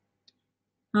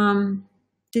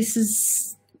 This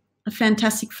is a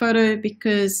fantastic photo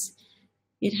because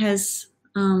it has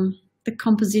the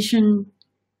composition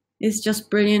is just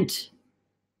brilliant.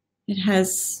 It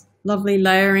has lovely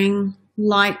layering,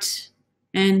 light,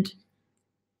 and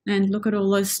look at all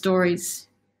those stories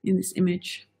in this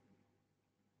image.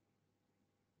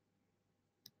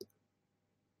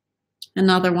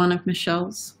 Another one of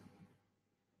Michelle's,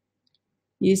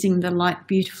 using the light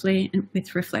beautifully and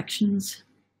with reflections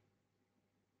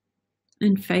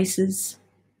and faces.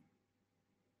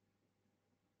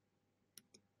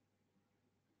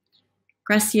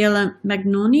 Graciela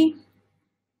Magnoni.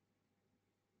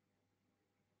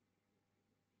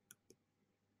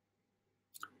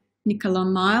 Nicola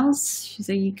Miles, she's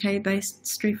a UK-based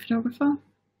street photographer.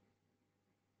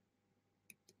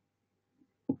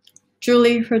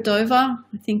 Julie Hrdova,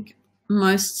 I think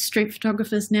most street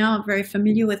photographers now are very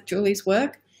familiar with Julie's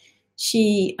work.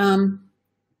 She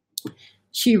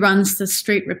runs the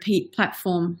Street Repeat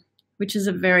platform, which is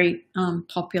a very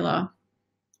popular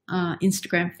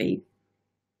Instagram feed.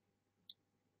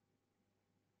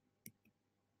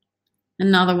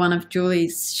 Another one of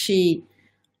Julie's,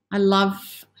 I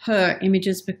love her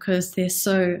images because they're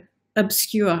so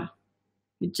obscure.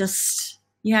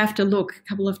 You have to look a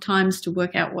couple of times to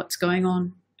work out what's going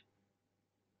on.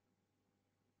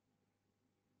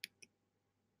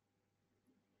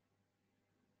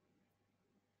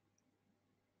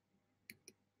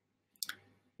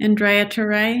 Andrea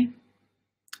Terray,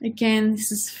 again,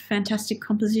 this is fantastic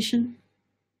composition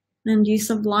and use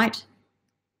of light.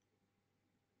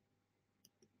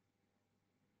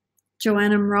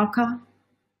 Joanna Mroka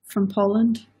from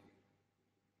Poland.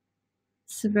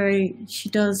 She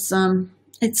does,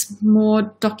 it's more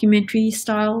documentary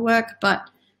style work, but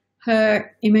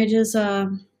her images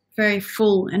are very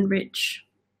full and rich.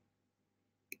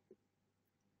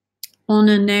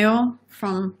 Orna Neo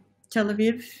from Tel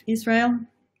Aviv, Israel.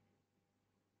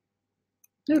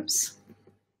 Oops.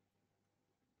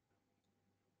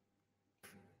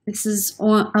 This is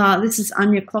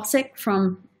Anya Klosek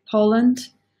from Poland.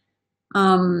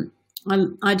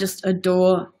 I just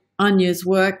adore Anya's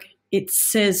work. It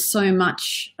says so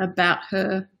much about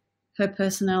her. Her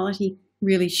personality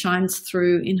really shines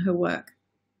through in her work.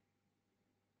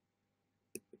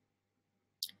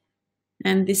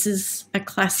 And this is a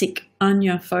classic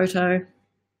Anya photo.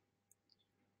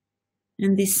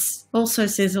 And this also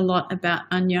says a lot about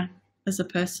Anya as a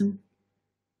person.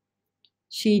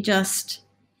 She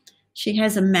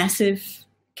has a massive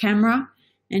camera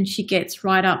and she gets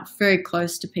right up very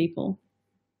close to people.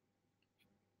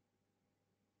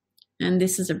 And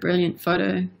this is a brilliant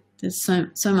photo. There's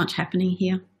so much happening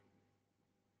here.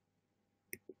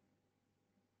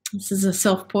 This is a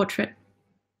self-portrait.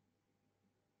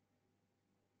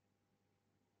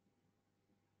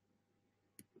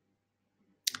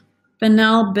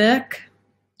 Banal Berk,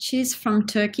 she's from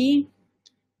Turkey,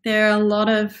 There are a lot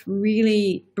of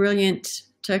really brilliant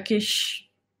Turkish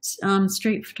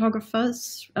street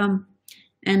photographers, and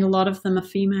a lot of them are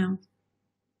female.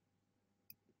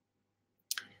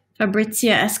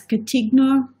 Fabrizia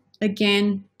Ascatigno,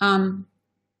 again,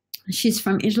 she's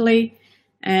from Italy,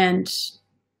 and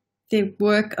the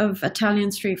work of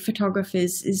Italian street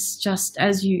photographers is just,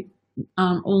 as you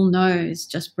all know, is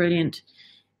just brilliant.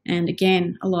 And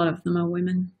again, a lot of them are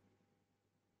women.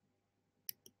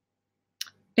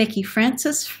 Becky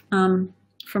Francis from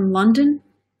London.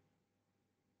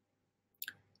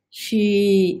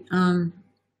 She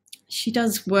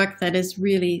does work that is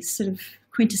really sort of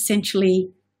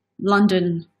quintessentially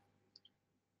London.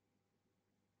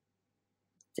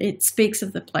 It speaks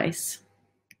of the place.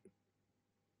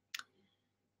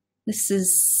 This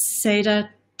is Seda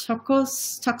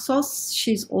Toxos.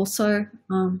 She's also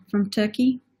from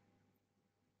Turkey.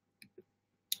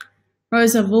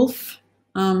 Rosa Wolf.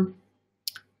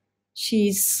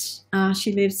 She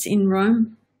lives in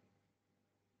Rome.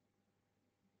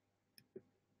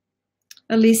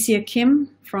 Alicia Kim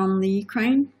from the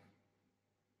Ukraine.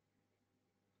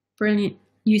 Brilliant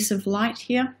use of light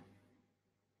here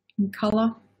and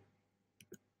color.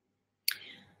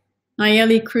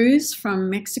 Nayeli Cruz from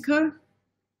Mexico.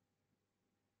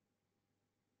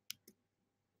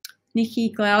 Nikki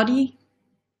Glaudy,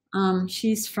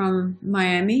 she's from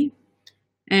Miami,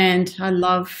 and I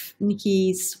love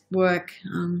Nikki's work.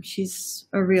 She's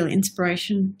a real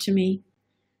inspiration to me.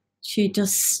 She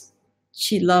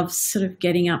loves sort of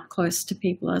getting up close to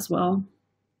people as well.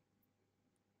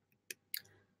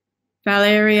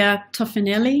 Valeria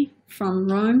Toffanelli from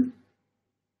Rome.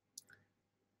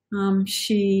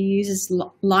 She uses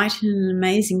light in an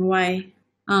amazing way.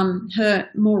 Her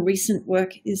more recent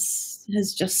work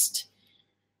has just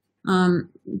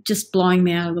blowing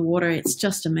me out of the water. It's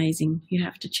just amazing. You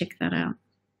have to check that out.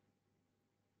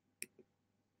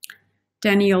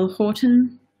 Danielle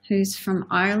Horton, who's from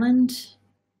Ireland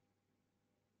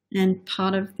and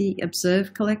part of the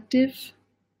Observe Collective.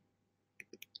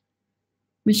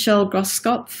 Michelle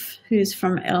Groskopf, who's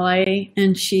from LA,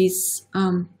 and she's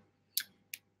an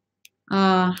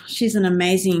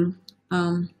amazing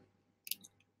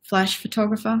flash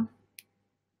photographer.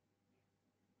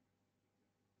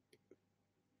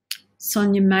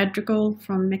 Sonia Madrigal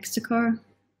from Mexico.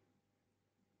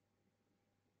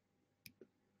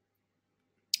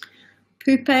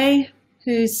 Pupe,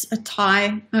 who's a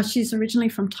Thai. She's originally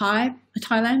from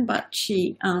Thailand, but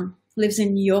she lives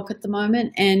in New York at the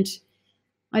moment. And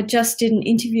I just did an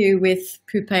interview with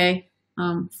Pupe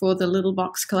for the Little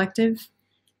Box Collective,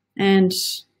 and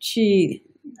she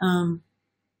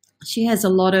has a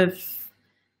lot of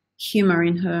humor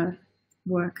in her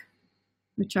work,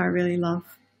 which I really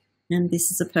love. And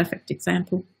this is a perfect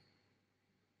example.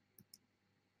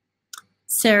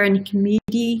 Sarah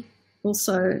Nicomedi,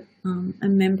 also a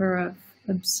member of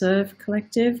Observe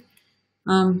Collective.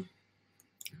 I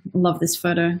love this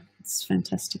photo. It's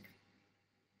fantastic.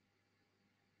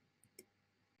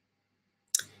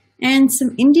 And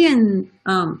some Indian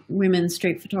women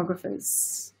street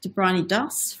photographers. Debrani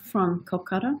Das from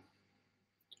Kolkata.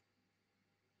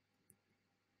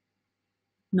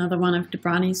 Another one of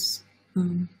Debrani's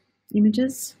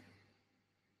images.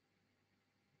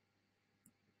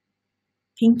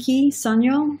 Pinky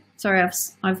Sanyol. Sorry,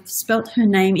 I've spelt her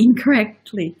name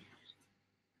incorrectly.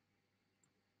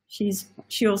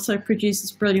 She also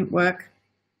produces brilliant work.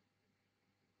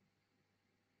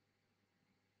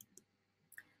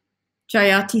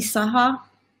 Jayati Saha.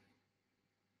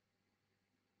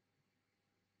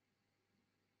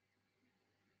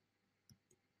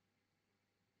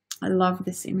 I love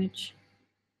this image.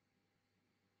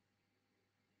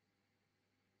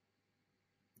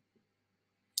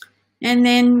 And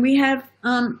then we have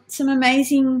some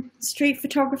amazing street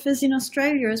photographers in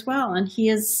Australia as well. And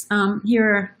here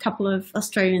are a couple of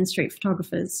Australian street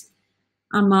photographers.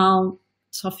 Amal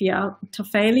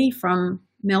Toffali from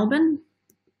Melbourne.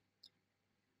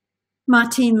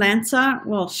 Martine Lancer,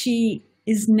 well, she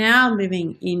is now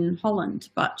living in Holland,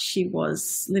 but she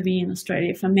was living in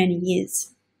Australia for many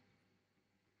years.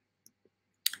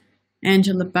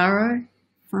 Angela Barrow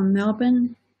from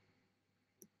Melbourne.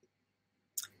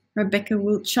 Rebecca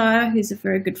Wiltshire, who's a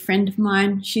very good friend of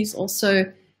mine. She's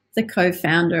also the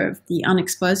co-founder of the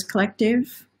Unexposed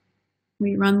Collective.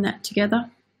 We run that together.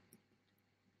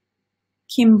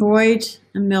 Kim Boyd,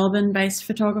 a Melbourne-based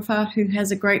photographer who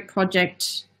has a great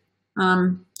project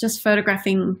just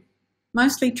photographing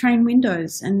mostly train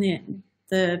windows, and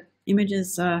the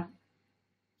images are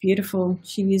beautiful.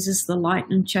 She uses the light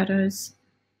and shadows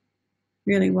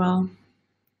really well.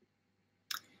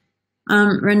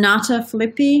 Renata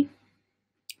Filippi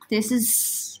This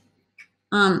is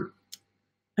a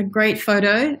great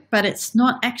photo, but it's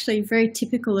not actually very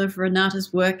typical of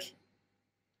Renata's work,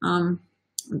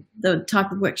 the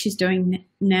type of work she's doing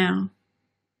now.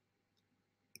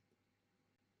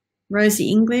 Rosie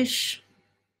English,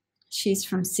 she's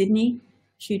from Sydney.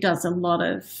 She does a lot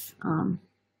of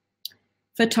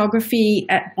photography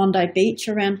at Bondi Beach,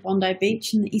 around Bondi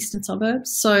Beach in the eastern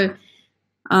suburbs. So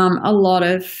a lot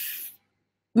of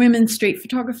women street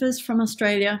photographers from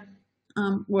Australia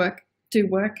do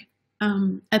work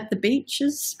at the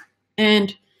beaches.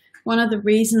 And one of the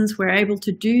reasons we're able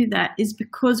to do that is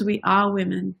because we are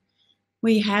women.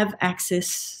 We have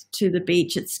access to the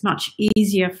beach. It's much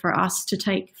easier for us to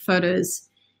take photos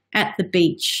at the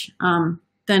beach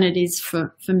than it is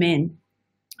for men.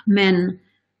 Men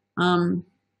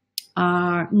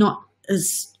are not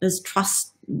as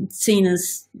seen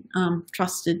as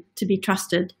to be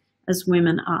trusted as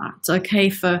women are. It's okay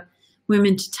for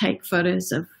women to take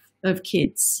photos of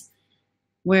kids,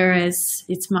 whereas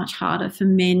it's much harder for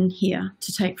men here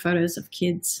to take photos of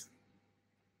kids.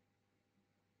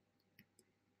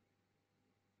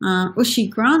 Ushi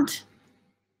Grant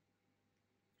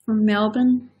from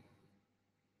Melbourne.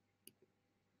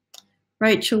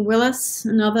 Rachel Willis,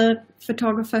 another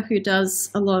photographer who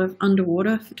does a lot of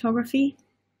underwater photography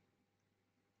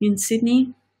in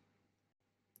Sydney.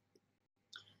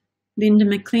 Linda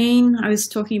McLean, I was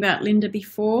talking about Linda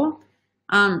before.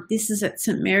 This is at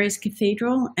St Mary's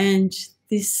Cathedral, and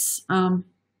this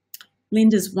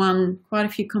Linda's won quite a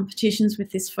few competitions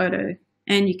with this photo,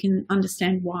 and you can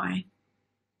understand why.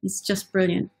 It's just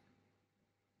brilliant.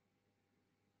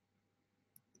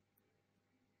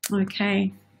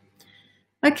 Okay.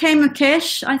 Okay,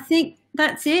 Mukesh, I think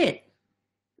that's it.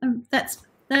 That's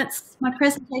my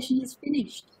presentation is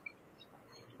finished.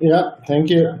 Yeah,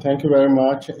 thank you very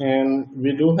much. And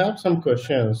we do have some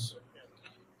questions.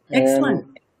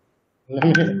 Excellent.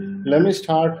 And let me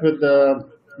start with the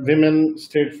women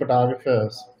street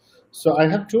photographers. So I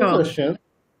have two questions.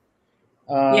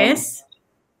 Yes.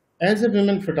 As a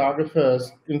women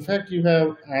photographers, in fact, you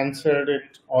have answered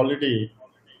it already.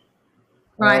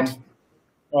 Right.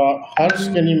 Harsh,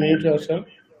 can you mute yourself?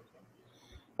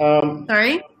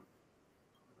 Sorry?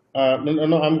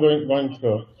 No, I'm going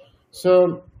through.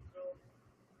 So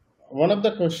one of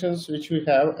the questions which we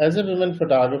have, as a women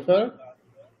photographer,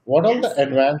 what are the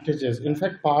advantages? In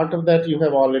fact, part of that you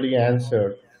have already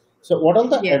answered. So what are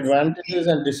the advantages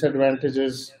and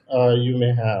disadvantages you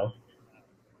may have?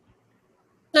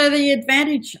 So the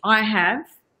advantage I have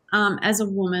as a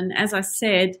woman, as I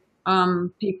said,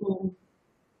 people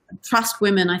trust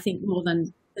women, I think, more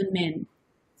than men.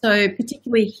 So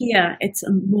particularly here, it's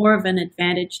more of an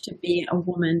advantage to be a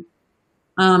woman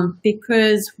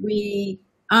because we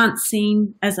aren't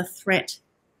seen as a threat.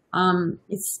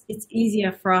 It's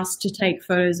easier for us to take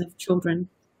photos of children.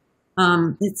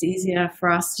 It's easier for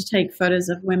us to take photos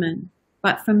of women.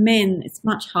 But for men, it's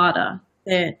much harder.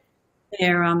 They're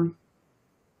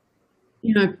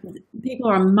you know, people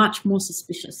are much more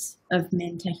suspicious of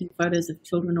men taking photos of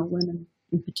children or women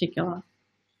in particular.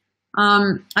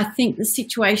 I think the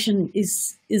situation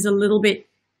is a little bit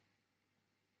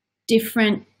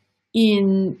different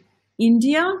in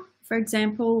India, for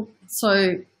example.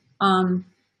 So I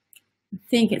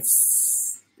think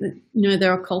it's,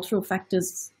 there are cultural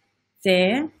factors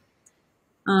there,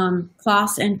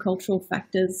 class and cultural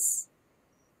factors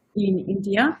in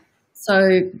India.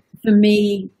 So for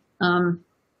me,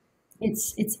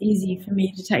 it's easy for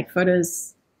me to take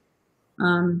photos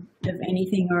of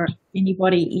anything or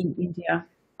anybody in India.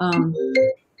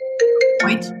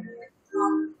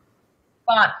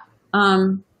 But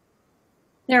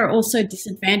there are also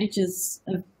disadvantages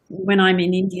of when I'm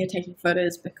in India taking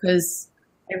photos because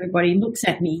everybody looks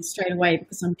at me straight away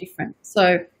because I'm different.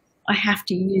 So I have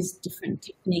to use different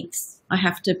techniques. I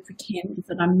have to pretend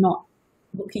that I'm not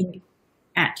looking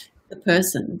at the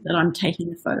person that I'm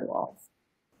taking the photo of.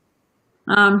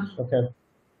 Okay.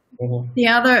 Mm-hmm.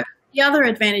 The other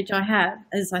advantage I have,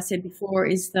 as I said before,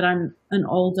 is that I'm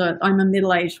a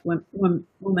middle-aged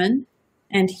woman,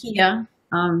 and here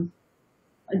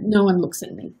no one looks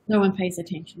at me. No one pays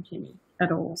attention to me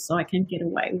at all, so I can get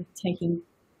away with taking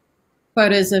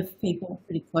photos of people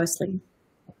pretty closely,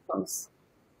 up close.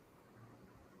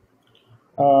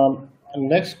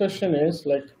 Next question is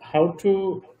how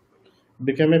to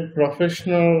become a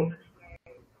professional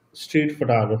street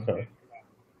photographer.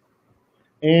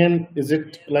 And is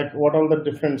it what are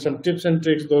the some tips and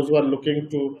tricks those who are looking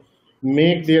to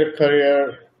make their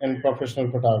career in professional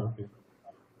photography?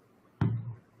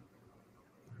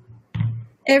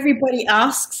 Everybody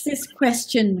asks this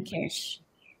question, Mukesh.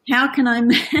 How can I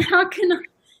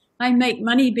I make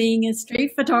money being a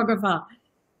street photographer.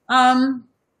 The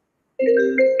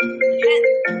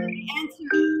answer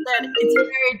is that it's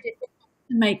very difficult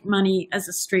to make money as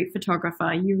a street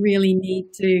photographer. You really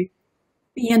need to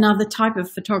be another type of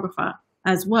photographer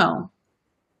as well.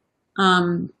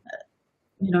 You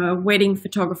know, a wedding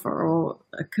photographer or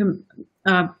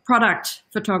a product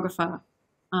photographer.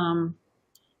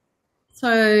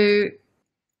 So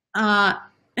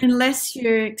unless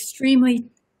you're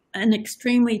an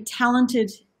extremely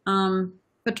talented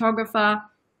photographer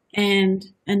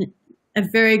and a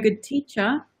very good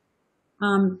teacher,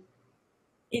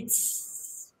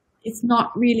 it's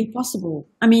not really possible.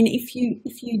 I mean, if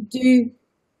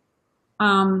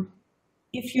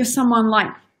you're someone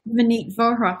like Monique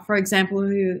Vohra, for example,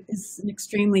 who is an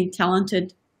extremely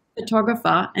talented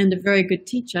photographer and a very good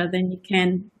teacher, then you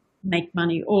can make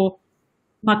money. Or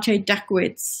Maciej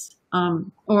Dakowicz,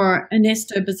 or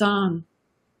Ernesto Bazan,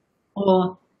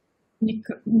 or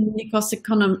Nikos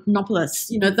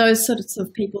Economopoulos, you know, those sorts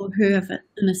of people who have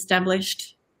an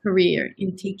established career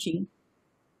in teaching.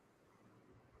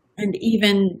 And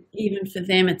even for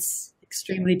them, it's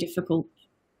extremely difficult.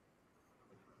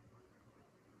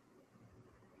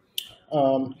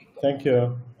 Thank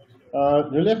you.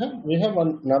 Julia, we have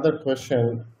another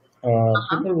question.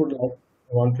 People would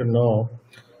want to know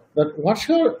that what's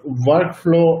your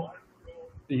workflow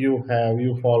you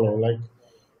follow, like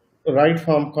right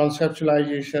from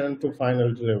conceptualization to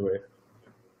final delivery?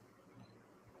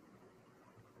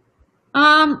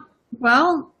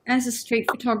 Well, as a street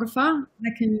photographer, I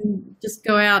can just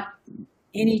go out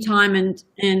anytime and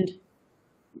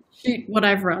shoot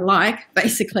whatever I like,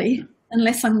 basically,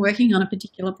 unless I'm working on a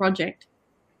particular project.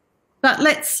 But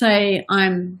let's say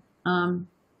I'm,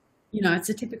 you know, it's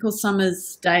a typical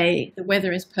summer's day, the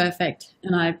weather is perfect,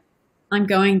 and I'm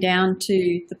going down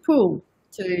to the pool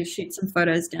to shoot some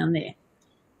photos down there.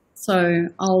 So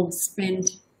I'll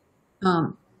spend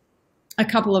a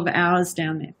couple of hours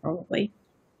down there probably,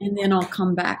 and then I'll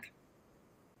come back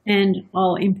and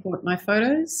I'll import my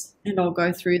photos and I'll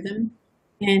go through them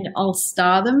and I'll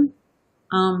star them.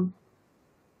 I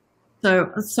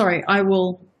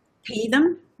will P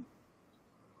them,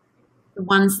 the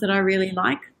ones that I really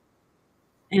like,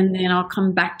 and then I'll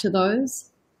come back to those.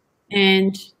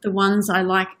 And the ones I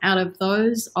like out of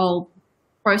those, I'll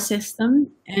process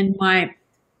them. And my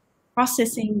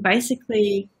processing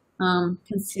basically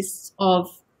consists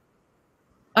of,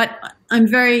 I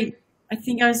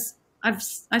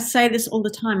say this all the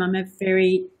time, I'm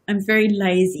very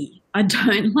lazy. I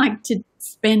don't like to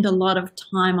spend a lot of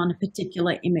time on a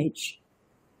particular image.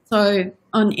 So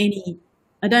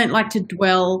I don't like to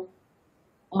dwell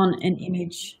on an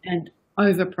image and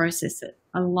over process it.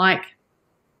 I like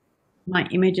my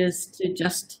images to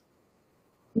just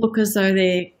look as though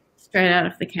they're straight out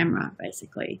of the camera,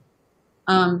 basically.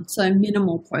 So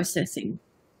minimal processing.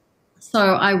 So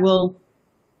I will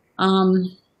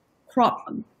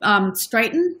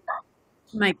straighten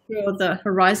to make sure the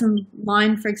horizon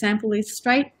line, for example, is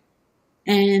straight,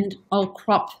 and I'll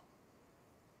crop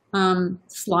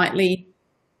slightly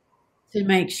to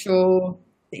make sure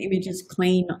the image is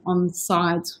clean on the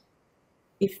sides.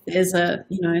 If there's a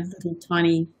little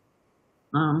tiny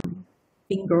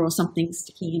finger or something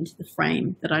sticking into the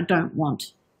frame that I don't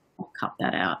want, I'll cut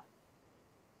that out,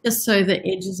 just so the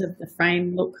edges of the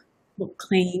frame look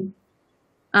clean.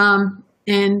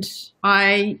 And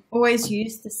I always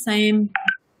use the same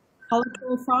color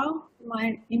profile for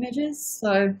my images.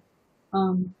 So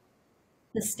the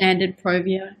standard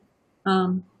Provia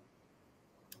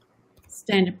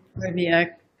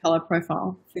color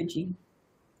profile, Fuji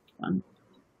one.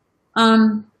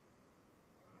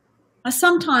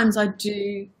 Sometimes I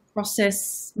do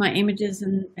process my images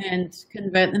and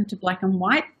convert them to black and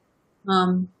white.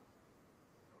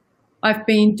 I've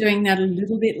been doing that a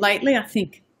little bit lately. I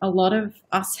think a lot of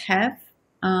us have.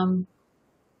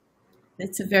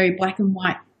 It's a very black and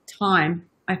white time,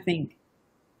 I think.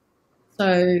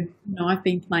 So, I've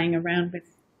been playing around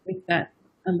with that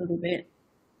a little bit.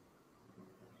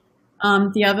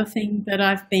 The other thing that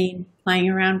I've been playing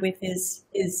around with is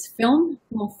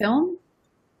more film.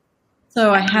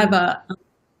 So I have a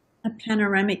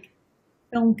panoramic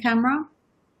film camera,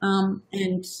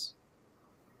 and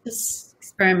just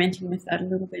experimenting with that a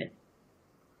little bit.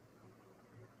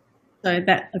 So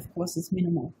that, of course, is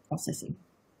minimal processing,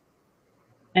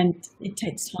 and it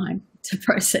takes time to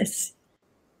process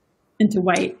and to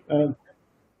wait.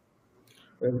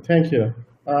 Thank you.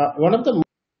 One of the most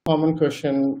common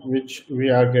questions which we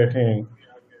are getting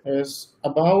is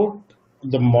about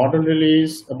the model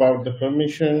release, about the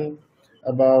permission,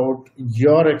 about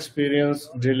your experience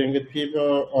dealing with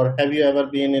people, or have you ever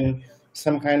been in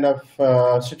some kind of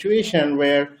situation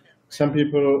where some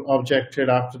people objected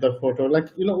after the photo. Like,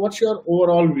 what's your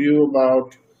overall view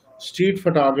about street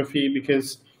photography?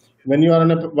 Because when you are on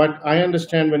what I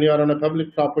understand, when you are on a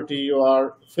public property, you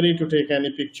are free to take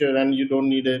any picture and you don't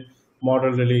need a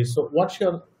model release. So what's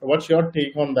your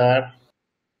take on that?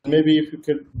 Maybe if you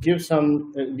could give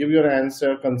your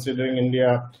answer, considering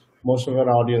India, most of our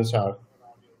audience are.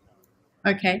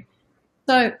 Okay.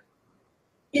 So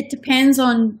it depends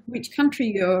on which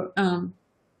country you're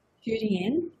shooting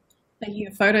in, taking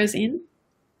your photos in.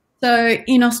 So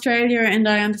in Australia, and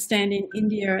I understand in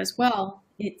India as well,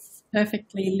 it's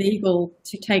perfectly legal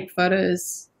to take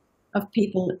photos of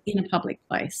people in a public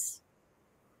place.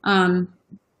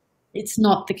 It's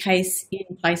not the case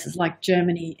in places like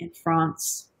Germany and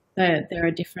France. There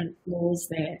are different laws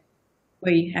there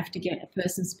where you have to get a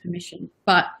person's permission.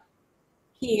 But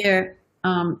here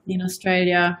in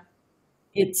Australia,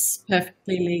 it's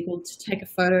perfectly legal to take a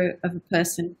photo of a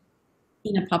person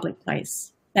in a public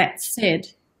place. That said,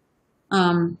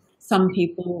 some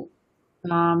people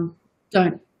don't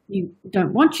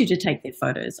want you to take their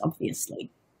photos.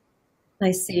 Obviously,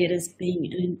 they see it as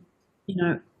being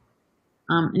an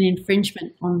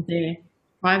infringement on their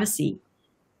privacy.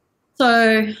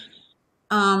 So,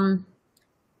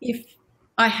 if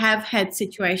I have had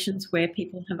situations where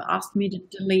people have asked me to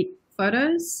delete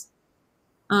photos,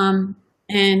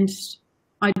 and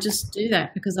I just do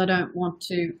that because I don't want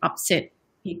to upset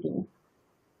people.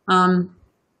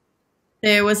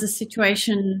 There was a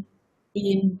situation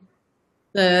in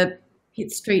the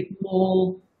Pitt Street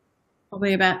Mall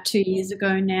probably about 2 years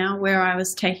ago now where I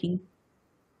was taking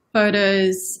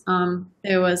photos.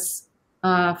 There was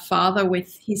a father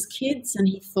with his kids and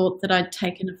he thought that I'd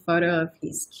taken a photo of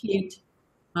his kid.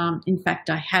 In fact,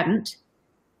 I hadn't.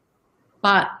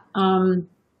 But, and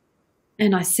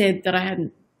I said that I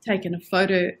hadn't taken a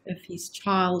photo of his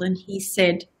child, and he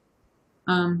said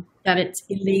that it's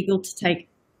illegal to take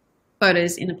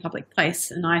photos in a public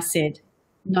place. And I said,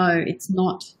 no, it's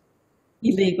not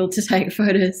illegal to take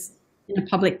photos in a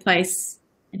public place.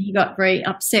 And he got very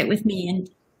upset with me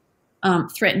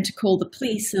and threatened to call the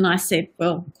police. And I said,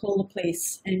 well, call the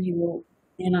police and you will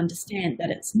then understand that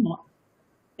it's not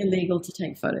illegal to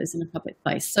take photos in a public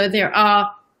place. So there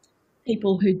are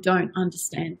people who don't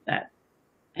understand that,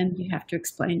 and you have to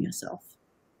explain yourself.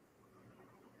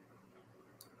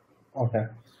 Okay.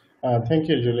 Thank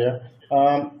you, Julia.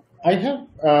 I have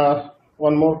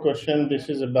one more question. This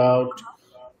is about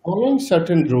following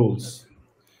certain rules,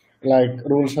 like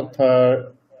rule of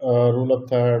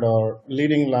third or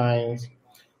leading lines.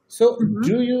 So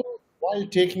do you, while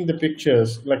taking the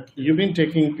pictures, like you've been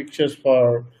taking pictures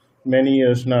for many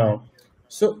years now,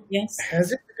 so Yes.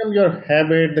 has it become your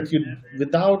habit that you,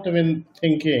 without even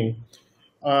thinking,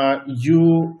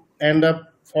 you end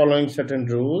up following certain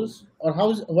rules? Or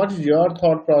what is your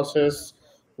thought process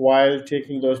while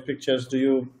taking those pictures? Do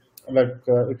you,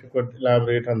 if you could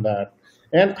elaborate on that?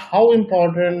 And how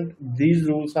important these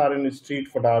rules are in street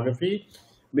photography?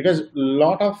 Because a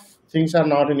lot of things are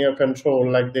not in your control,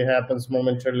 like they happens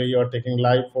momentarily. You're taking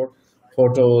live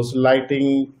photos,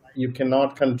 lighting you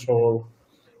cannot control.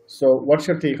 So what's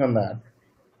your take on that?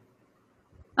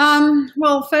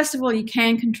 Well, first of all, you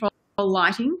can control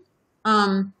lighting.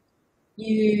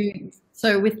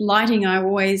 So with lighting, I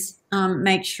always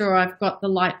make sure I've got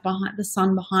the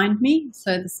sun behind me,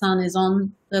 so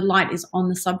the light is on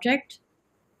the subject.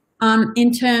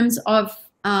 In terms of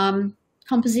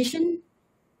composition,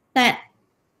 that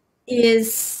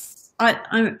is,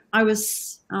 I'm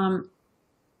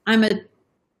a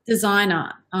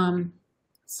designer,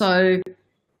 so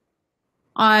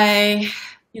I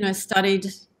studied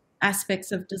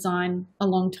aspects of design a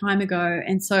long time ago,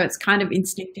 and so it's kind of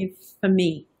instinctive for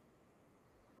me.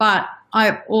 But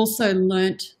I've also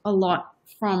learnt a lot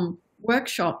from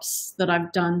workshops that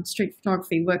I've done, street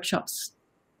photography workshops.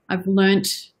 I've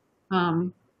learnt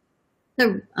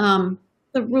the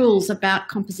rules about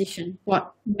composition,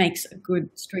 what makes a good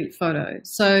street photo.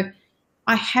 So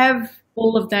I have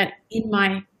all of that in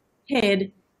my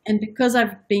head, and because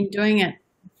I've been doing it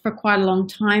for quite a long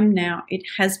time now, it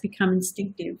has become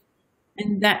instinctive.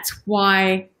 And that's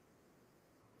why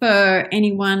for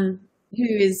anyone who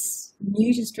is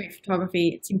new to street photography,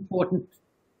 it's important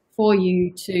for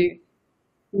you to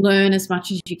learn as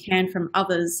much as you can from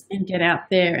others and get out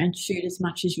there and shoot as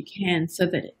much as you can so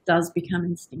that it does become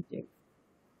instinctive.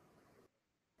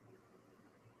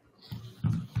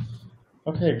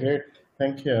 Okay, great.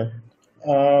 Thank you.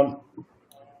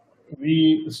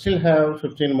 We still have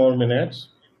 15 more minutes.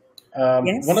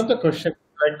 Yes. One of the questions,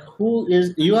 like,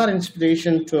 you are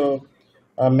inspiration to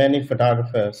many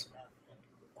photographers.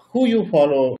 Who you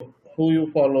follow, who you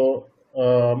follow,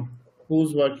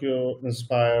 whose work you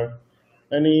inspire,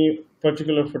 any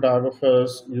particular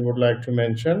photographers you would like to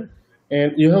mention.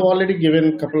 And you have already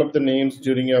given a couple of the names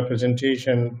during your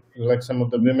presentation, like some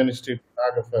of the women street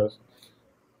photographers.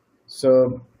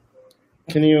 So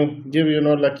can you give,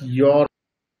 like your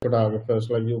photographers,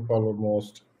 like you follow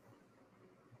most?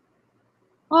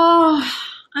 Oh,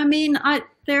 I mean,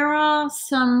 there are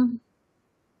some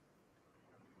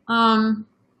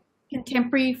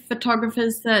contemporary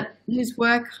photographers whose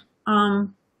work I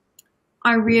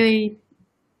really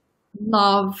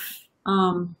love,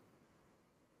 who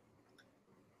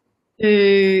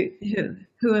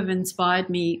have inspired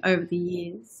me over the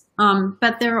years.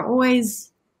 But there are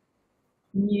always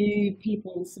new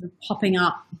people sort of popping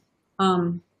up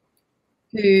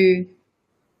whose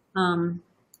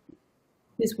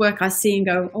work I see and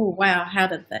go, oh wow, how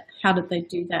did they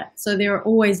do that? So there are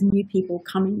always new people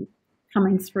coming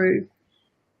through.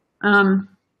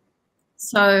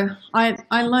 So I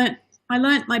learnt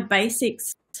my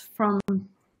basics from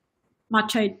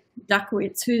Maciej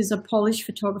Dukowicz, who's a Polish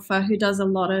photographer who does a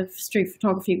lot of street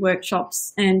photography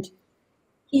workshops, and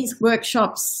his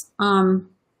workshops, he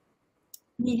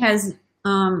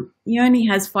only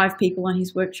has 5 people on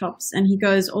his workshops, and he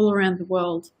goes all around the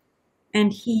world,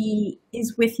 and he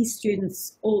is with his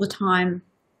students all the time,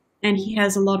 and he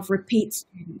has a lot of repeat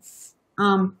students.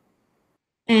 And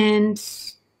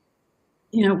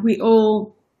we've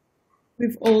all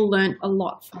learned a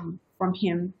lot from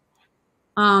him.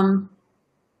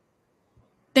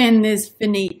 Then there's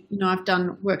Vineet. I've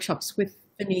done workshops with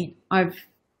Vineet. I've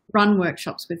run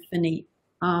workshops with Vineet,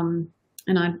 and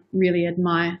I really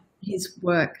admire his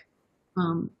work.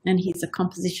 And he's a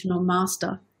compositional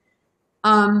master.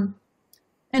 And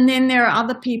then there are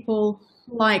other people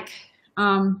like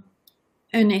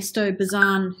Ernesto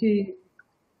Bazan, who,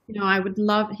 I would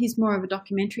love. He's more of a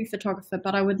documentary photographer,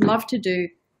 but I would love to do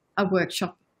a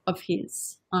workshop of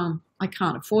his. I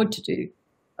can't afford to do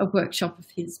a workshop of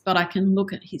his, but I can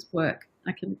look at his work.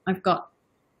 I've got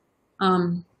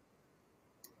one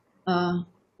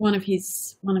of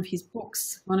his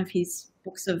books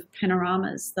of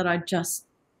panoramas that I just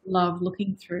love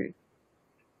looking through.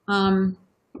 I'm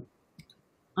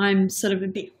sort of a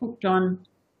bit hooked on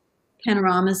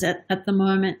panoramas at the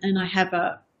moment, and I have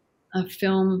a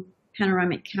film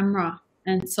panoramic camera.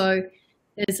 And so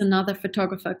there's another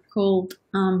photographer called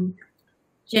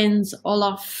Jens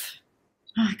Olof.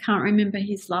 I can't remember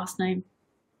his last name.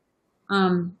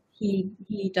 He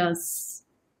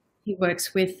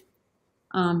works with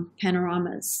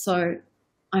panoramas. So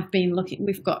I've been looking.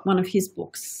 We've got one of his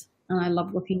books, and I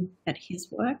love looking at his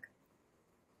work.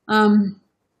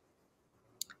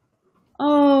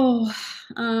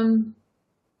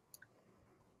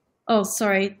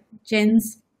 Sorry,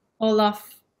 Jens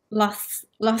Olaf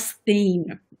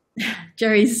Lastheen.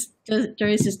 Jerry's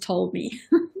just told me.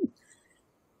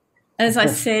 As I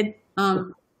said,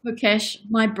 Mukesh,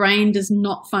 my brain does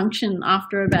not function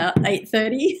after about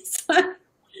 8:30, so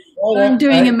I'm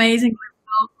doing amazing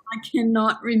myself. I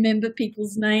cannot remember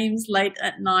people's names late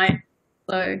at night.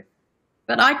 So,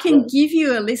 but I can give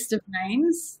you a list of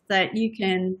names that you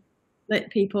can let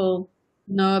people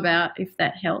know about if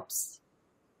that helps.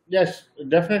 Yes,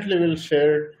 definitely we'll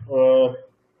share it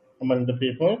among the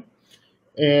people.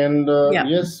 And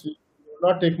yes, we will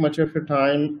not take much of your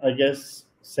time. I guess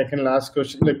second last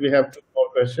question, like we have 2 more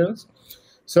questions.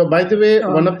 So by the way,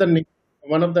 one of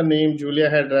the name Julia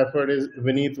had referred is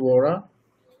Vineet Vora.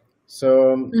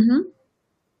 So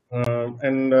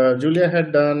Julia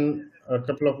had done a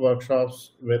couple of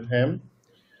workshops with him,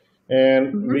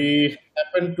 and we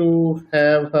happened to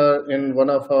have her in one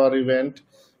of our event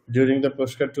during the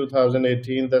Pushkar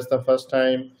 2018. That's the first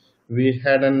time we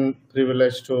had a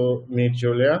privilege to meet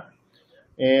Julia,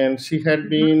 and she had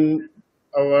been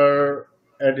our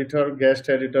guest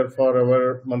editor for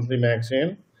our monthly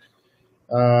magazine.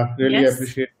 Really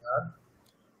appreciate that.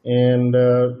 And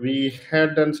we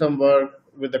had done some work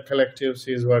with the collective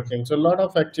she's working. So a lot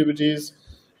of activities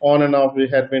on and off we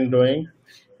had been doing,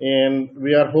 and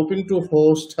we are hoping to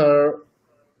host her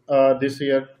this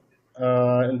year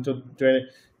into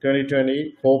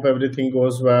 2020. Hope everything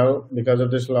goes well because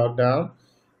of this lockdown.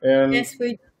 And yes,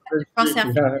 we cross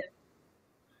our fingers.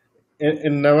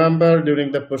 In November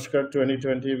during the Pushkar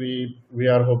 2020, we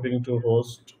are hoping to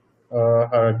host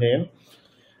her again.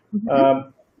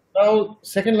 Now,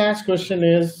 second last question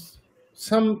is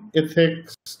some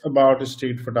ethics about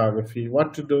street photography,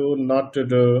 what to do, not to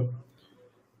do.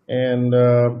 And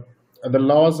the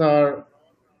laws are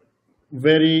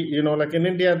very, like in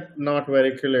India, not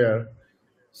very clear.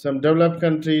 Some developed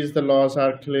countries, the laws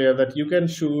are clear that you can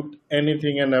shoot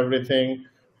anything and everything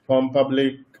from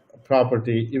public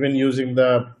property, even using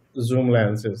the zoom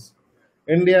lenses.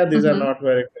 India, these are Mm-hmm. not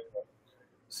very common.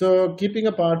 So, keeping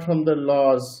apart from the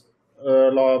law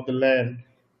of the land,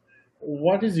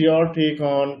 what is your take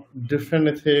on different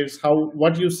ethics?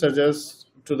 What you suggest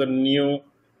to the new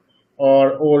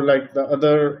or like the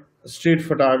other street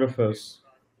photographers?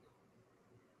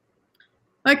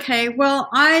 Okay, well,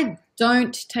 I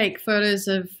don't take photos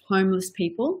of homeless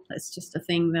people. That's just a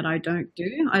thing that I don't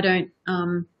do. I don't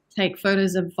take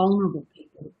photos of vulnerable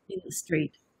people in the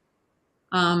street.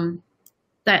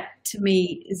 That to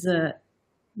me is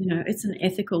it's an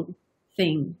ethical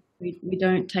thing. We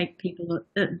don't take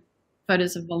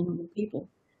photos of vulnerable people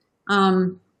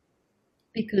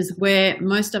because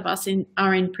most of us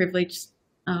are in privileged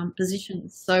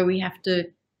positions, so we have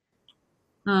to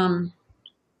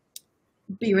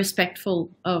be respectful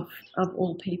of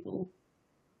all people.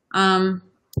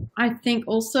 I think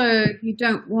also you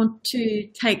don't want to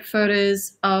take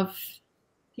photos of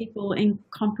people in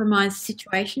compromised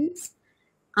situations.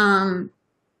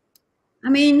 I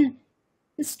mean,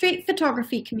 the street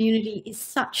photography community is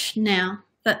such now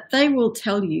that they will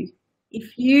tell you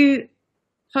if you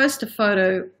post a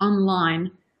photo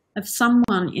online of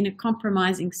someone in a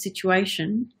compromising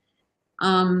situation,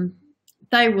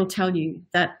 they will tell you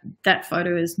that that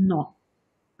photo is not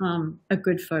a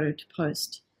good photo to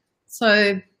post.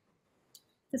 So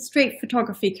the street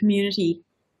photography community,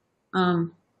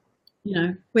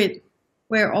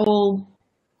 we're all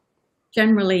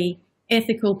generally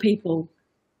ethical people,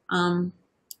 and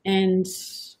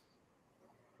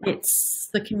it's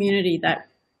the community that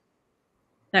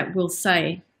will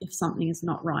say if something is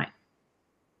not right,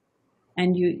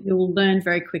 and you'll learn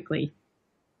very quickly.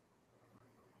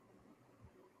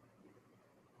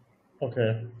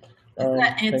 Okay. Does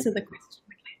that answer the question?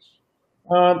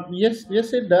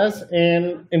 Yes, it does.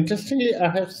 And interestingly, I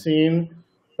have seen,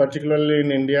 particularly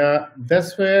in India,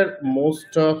 that's where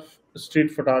most of street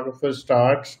photographers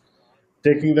start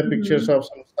taking the pictures of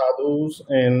some sadhus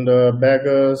and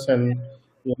beggars, and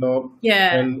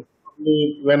Yeah, and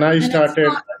when I and it's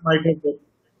started, not, I might have,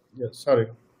 yeah, sorry.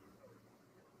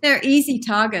 they're easy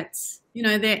targets.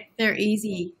 They're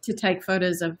easy to take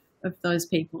photos of those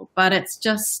people, but it's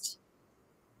just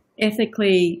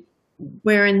ethically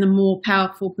we're in the more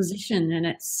powerful position, and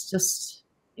it's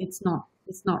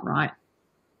not right.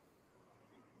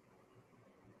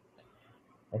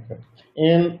 Okay.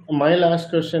 And my last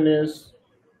question is,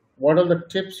 what are the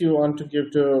tips you want to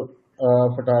give to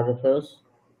photographers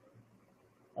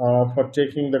for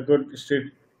taking the good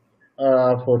street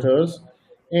photos,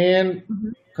 and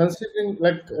Mhm. considering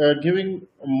like giving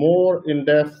more in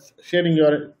depth, sharing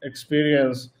your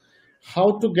experience,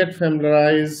 how to get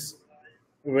familiarized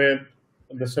with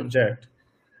the subject.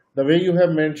 The way you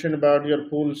have mentioned about your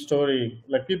pool story,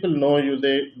 like people know you,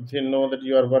 they know that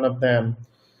you are one of them.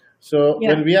 So Yeah.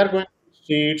 when we are going to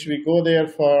streets, we go there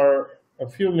for a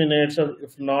few minutes, or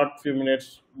if not few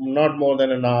minutes, not more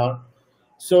than an hour.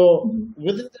 So Mhm.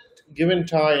 within that given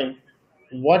time,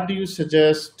 what do you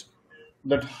suggest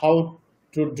that how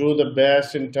to do the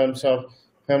best in terms of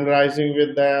familiarizing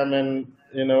with them, and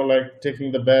like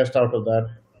taking the best out of that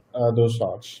those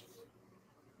shots?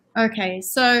 Okay,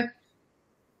 so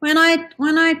when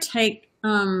I take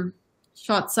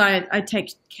shots, I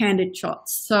take candid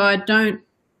shots. So I don't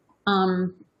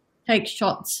take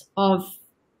shots of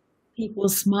people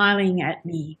smiling at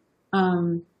me.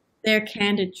 They're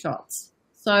candid shots.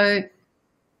 So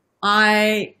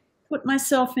I put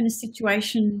myself in a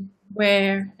situation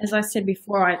where, as I said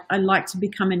before, I like to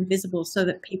become invisible so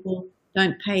that people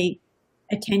don't pay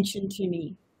attention to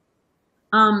me.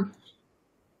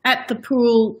 At the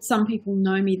pool, some people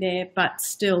know me there, but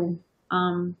still,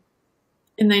 and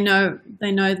they know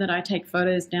that I take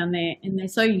photos down there, and they're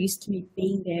so used to me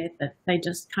being there that they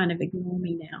just kind of ignore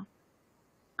me now.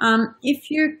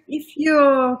 If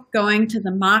you're going to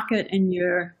the market and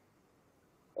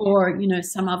or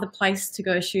some other place to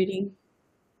go shooting,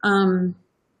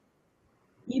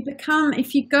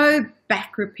 if you go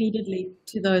back repeatedly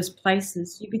to those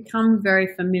places, you become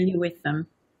very familiar with them.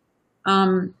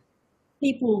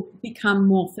 People become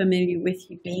more familiar with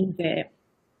you being there,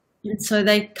 and so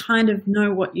they kind of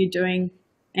know what you're doing,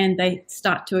 and they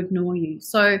start to ignore you.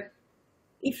 So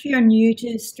if you're new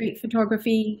to street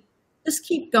photography, just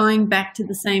keep going back to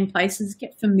the same places,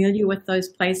 get familiar with those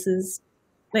places,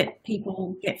 let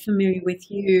people get familiar with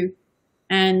you,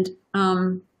 and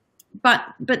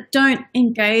but don't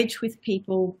engage with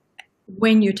people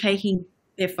when you're taking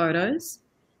their photos.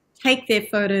 Take their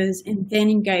photos and then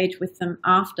engage with them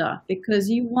after,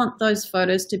 because you want those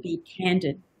photos to be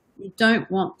candid. You don't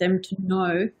want them to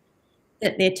know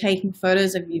that they're taking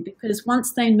photos of you, because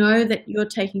once they know that you're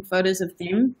taking photos of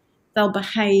them, they'll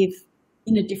behave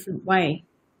in a different way.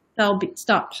 They'll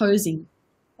start posing.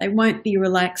 They won't be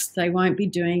relaxed. They won't be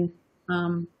doing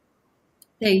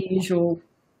their usual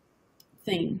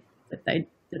thing that they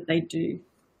do.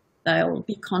 They'll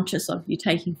be conscious of you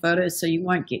taking photos, so you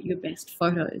won't get your best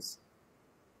photos.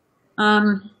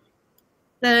 The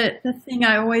thing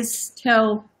I always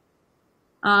tell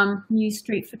new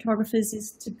street photographers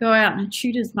is to go out and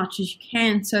shoot as much as you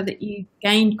can so that you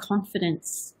gain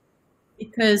confidence.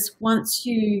 Because once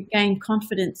you gain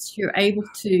confidence, you're able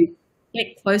to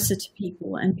get closer to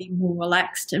people and be more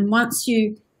relaxed. And once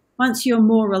you're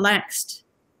more relaxed,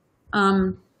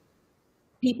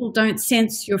 people don't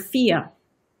sense your fear.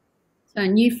 So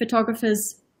new street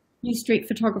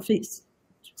photographers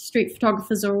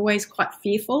are always quite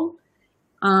fearful,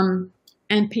 and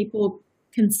people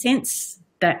can sense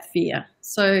that fear.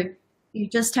 So you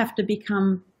just have to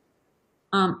become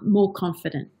more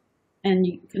confident, and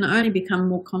you can only become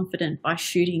more confident by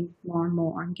shooting more and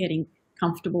more and getting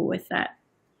comfortable with that.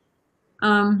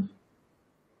 And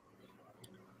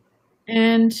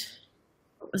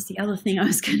what was the other thing I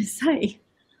was going to say?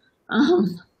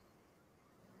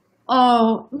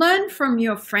 Learn from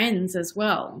your friends as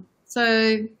well.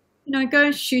 So,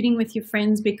 go shooting with your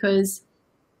friends, because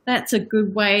that's a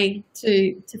good way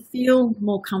to feel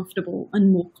more comfortable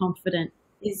and more confident,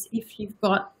 is if you've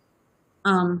got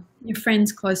your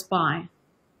friends close by.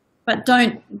 But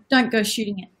don't go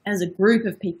shooting it as a group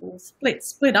of people.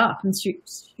 Split up and shoot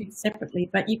separately.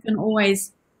 But you can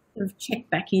always sort of check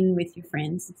back in with your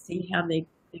friends and see how they're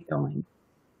going.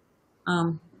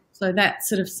 So that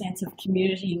sort of sense of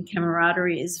community and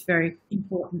camaraderie is very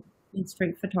important in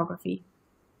street photography.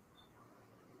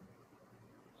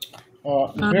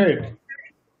 Great.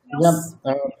 Yeah,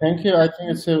 thank you. I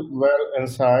think it's a well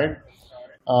insight.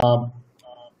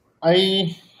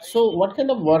 So what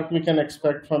kind of work we can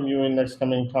expect from you in next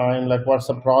coming time? Like, what's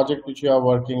the project which you are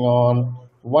working on?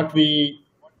 What we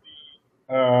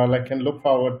can look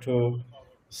forward to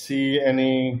see?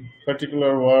 Any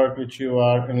particular work which you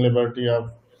are in liberty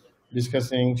of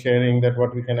discussing, sharing, that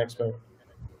what we can expect?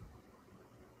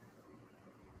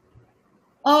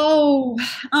 Well,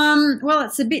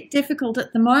 it's a bit difficult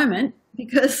at the moment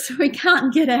because we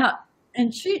can't get out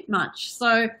and shoot much.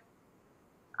 So,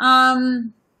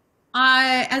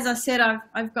 as I said,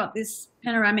 I've got this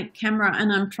panoramic camera,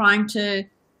 and I'm trying to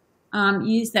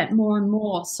use that more and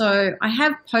more. So I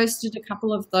have posted a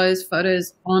couple of those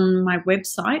photos on my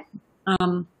website.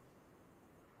 You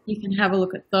can have a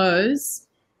look at those,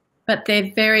 but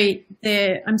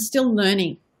I'm still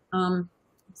learning.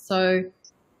 So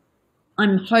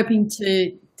I'm hoping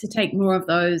to take more of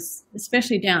those,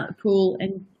 especially down at the pool,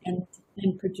 and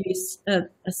produce a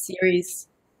series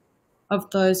of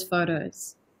those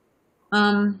photos.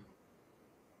 I'd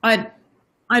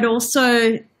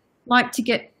also like to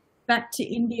get back to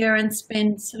India and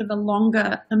spend sort of a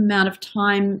longer amount of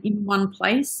time in one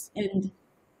place and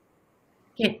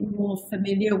get more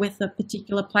familiar with a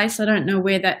particular place. I don't know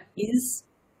where that is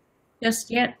just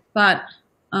yet, but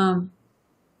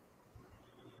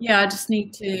yeah, I just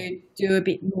need to do a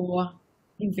bit more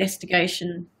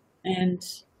investigation and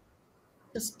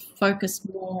just focus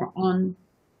more on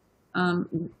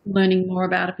learning more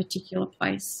about a particular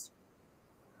place.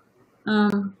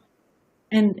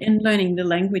 And learning the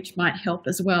language might help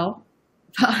as well,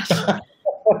 but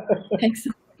thanks a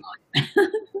lot.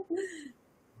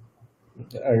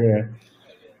 Okay.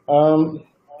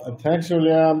 Thanks,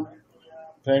 Julia.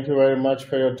 Thank you very much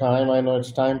for your time. I know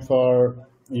it's time for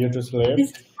you to sleep.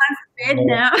 It's time for bed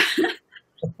now.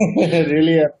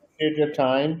 Really appreciate your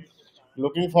time.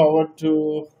 Looking forward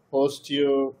to host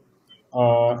you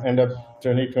end of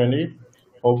 2020.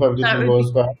 Hope everything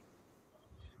goes well.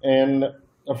 And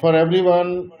for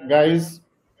everyone, guys,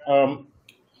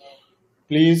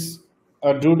 please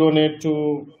do donate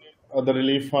to the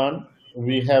relief fund.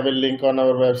 We have a link on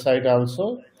our website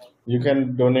also. You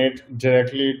can donate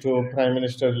directly to Prime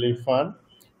Minister Relief Fund.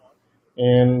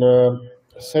 And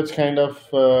such kind of,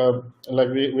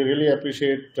 we really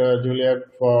appreciate, Juliet,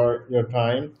 for your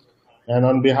time. And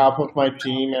on behalf of my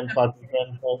team and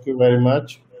participants, thank you very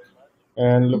much.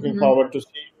 And looking forward to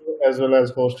see you as well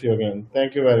as host you again.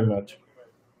 Thank you very much.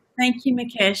 Thank you,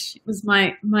 Mukesh. It was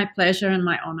my pleasure and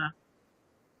my honor.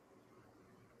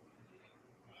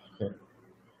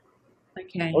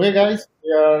 Okay. Okay, guys,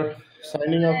 we are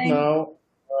signing off now.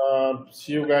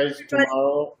 See you guys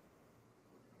tomorrow.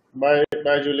 Bye,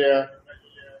 Julia.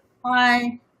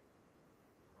 Bye.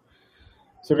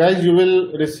 So, guys, you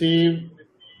will receive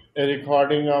a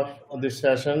recording of this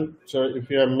session. So, if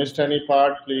you have missed any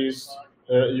part, please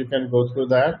you can go through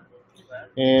that,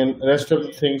 and rest of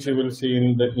the things you will see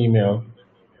in the email.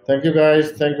 Thank you,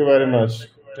 guys. Thank you very much.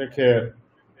 Take care.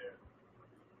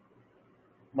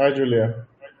 Bye, Julia.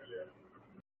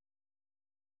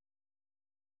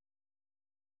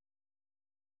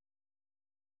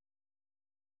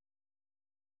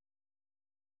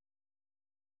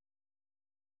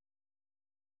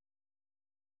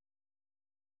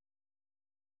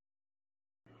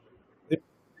 If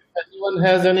anyone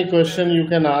has any question, you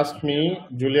can ask me.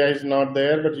 Julia is not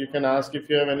there, but you can ask if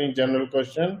you have any general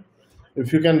question.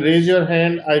 If you can raise your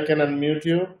hand, I can unmute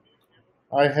you.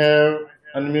 I have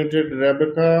unmuted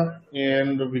Rebecca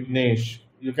and Vignesh.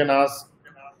 You can ask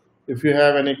if you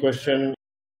have any question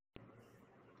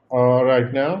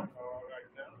right now.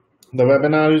 The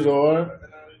webinar is over.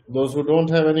 Those who don't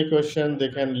have any question, they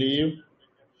can leave.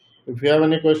 If you have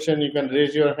any question, you can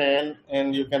raise your hand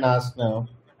and you can ask now.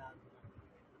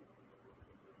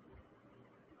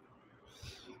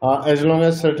 As long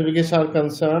as certificates are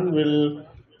concerned, we'll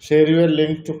share you a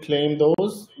link to claim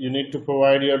those. You need to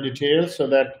provide your details so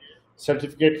that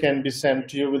certificate can be sent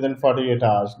to you within 48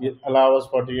 hours. Allow us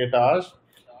 48 hours.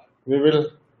 We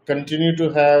will continue to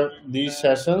have these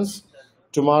sessions.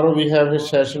 Tomorrow we have a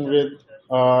session with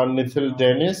Nithil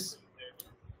Dennis.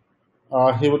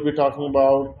 He would be talking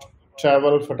about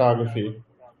travel photography.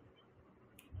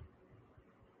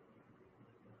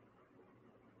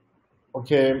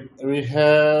 Okay, we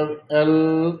have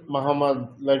L. Muhammad.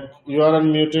 Like, you are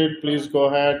unmuted. Please go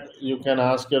ahead. You can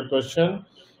ask your question.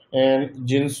 And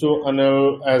Jinsu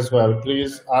Anil as well.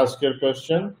 Please ask your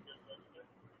question.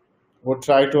 We'll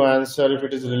try to answer if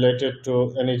it is related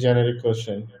to any generic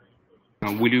question.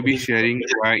 Will you be sharing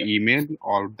via email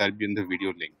or that be in the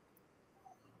video link?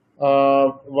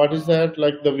 What is that?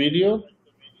 Like the video?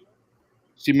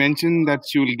 She mentioned that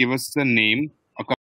she will give us the name